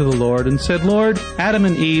came to the Lord and said, Lord, Adam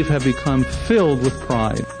and Eve have become filled with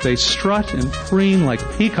pride. They strut and preen like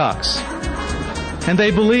peacocks. And they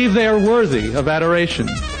believe they are worthy of adoration.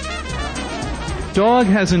 Dog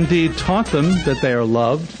has indeed taught them that they are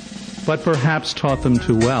loved, but perhaps taught them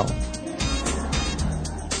too well.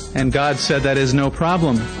 And God said, that is no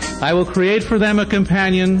problem. I will create for them a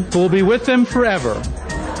companion who will be with them forever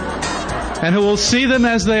and who will see them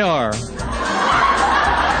as they are.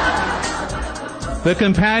 The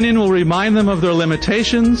companion will remind them of their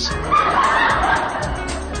limitations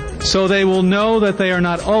so they will know that they are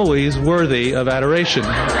not always worthy of adoration.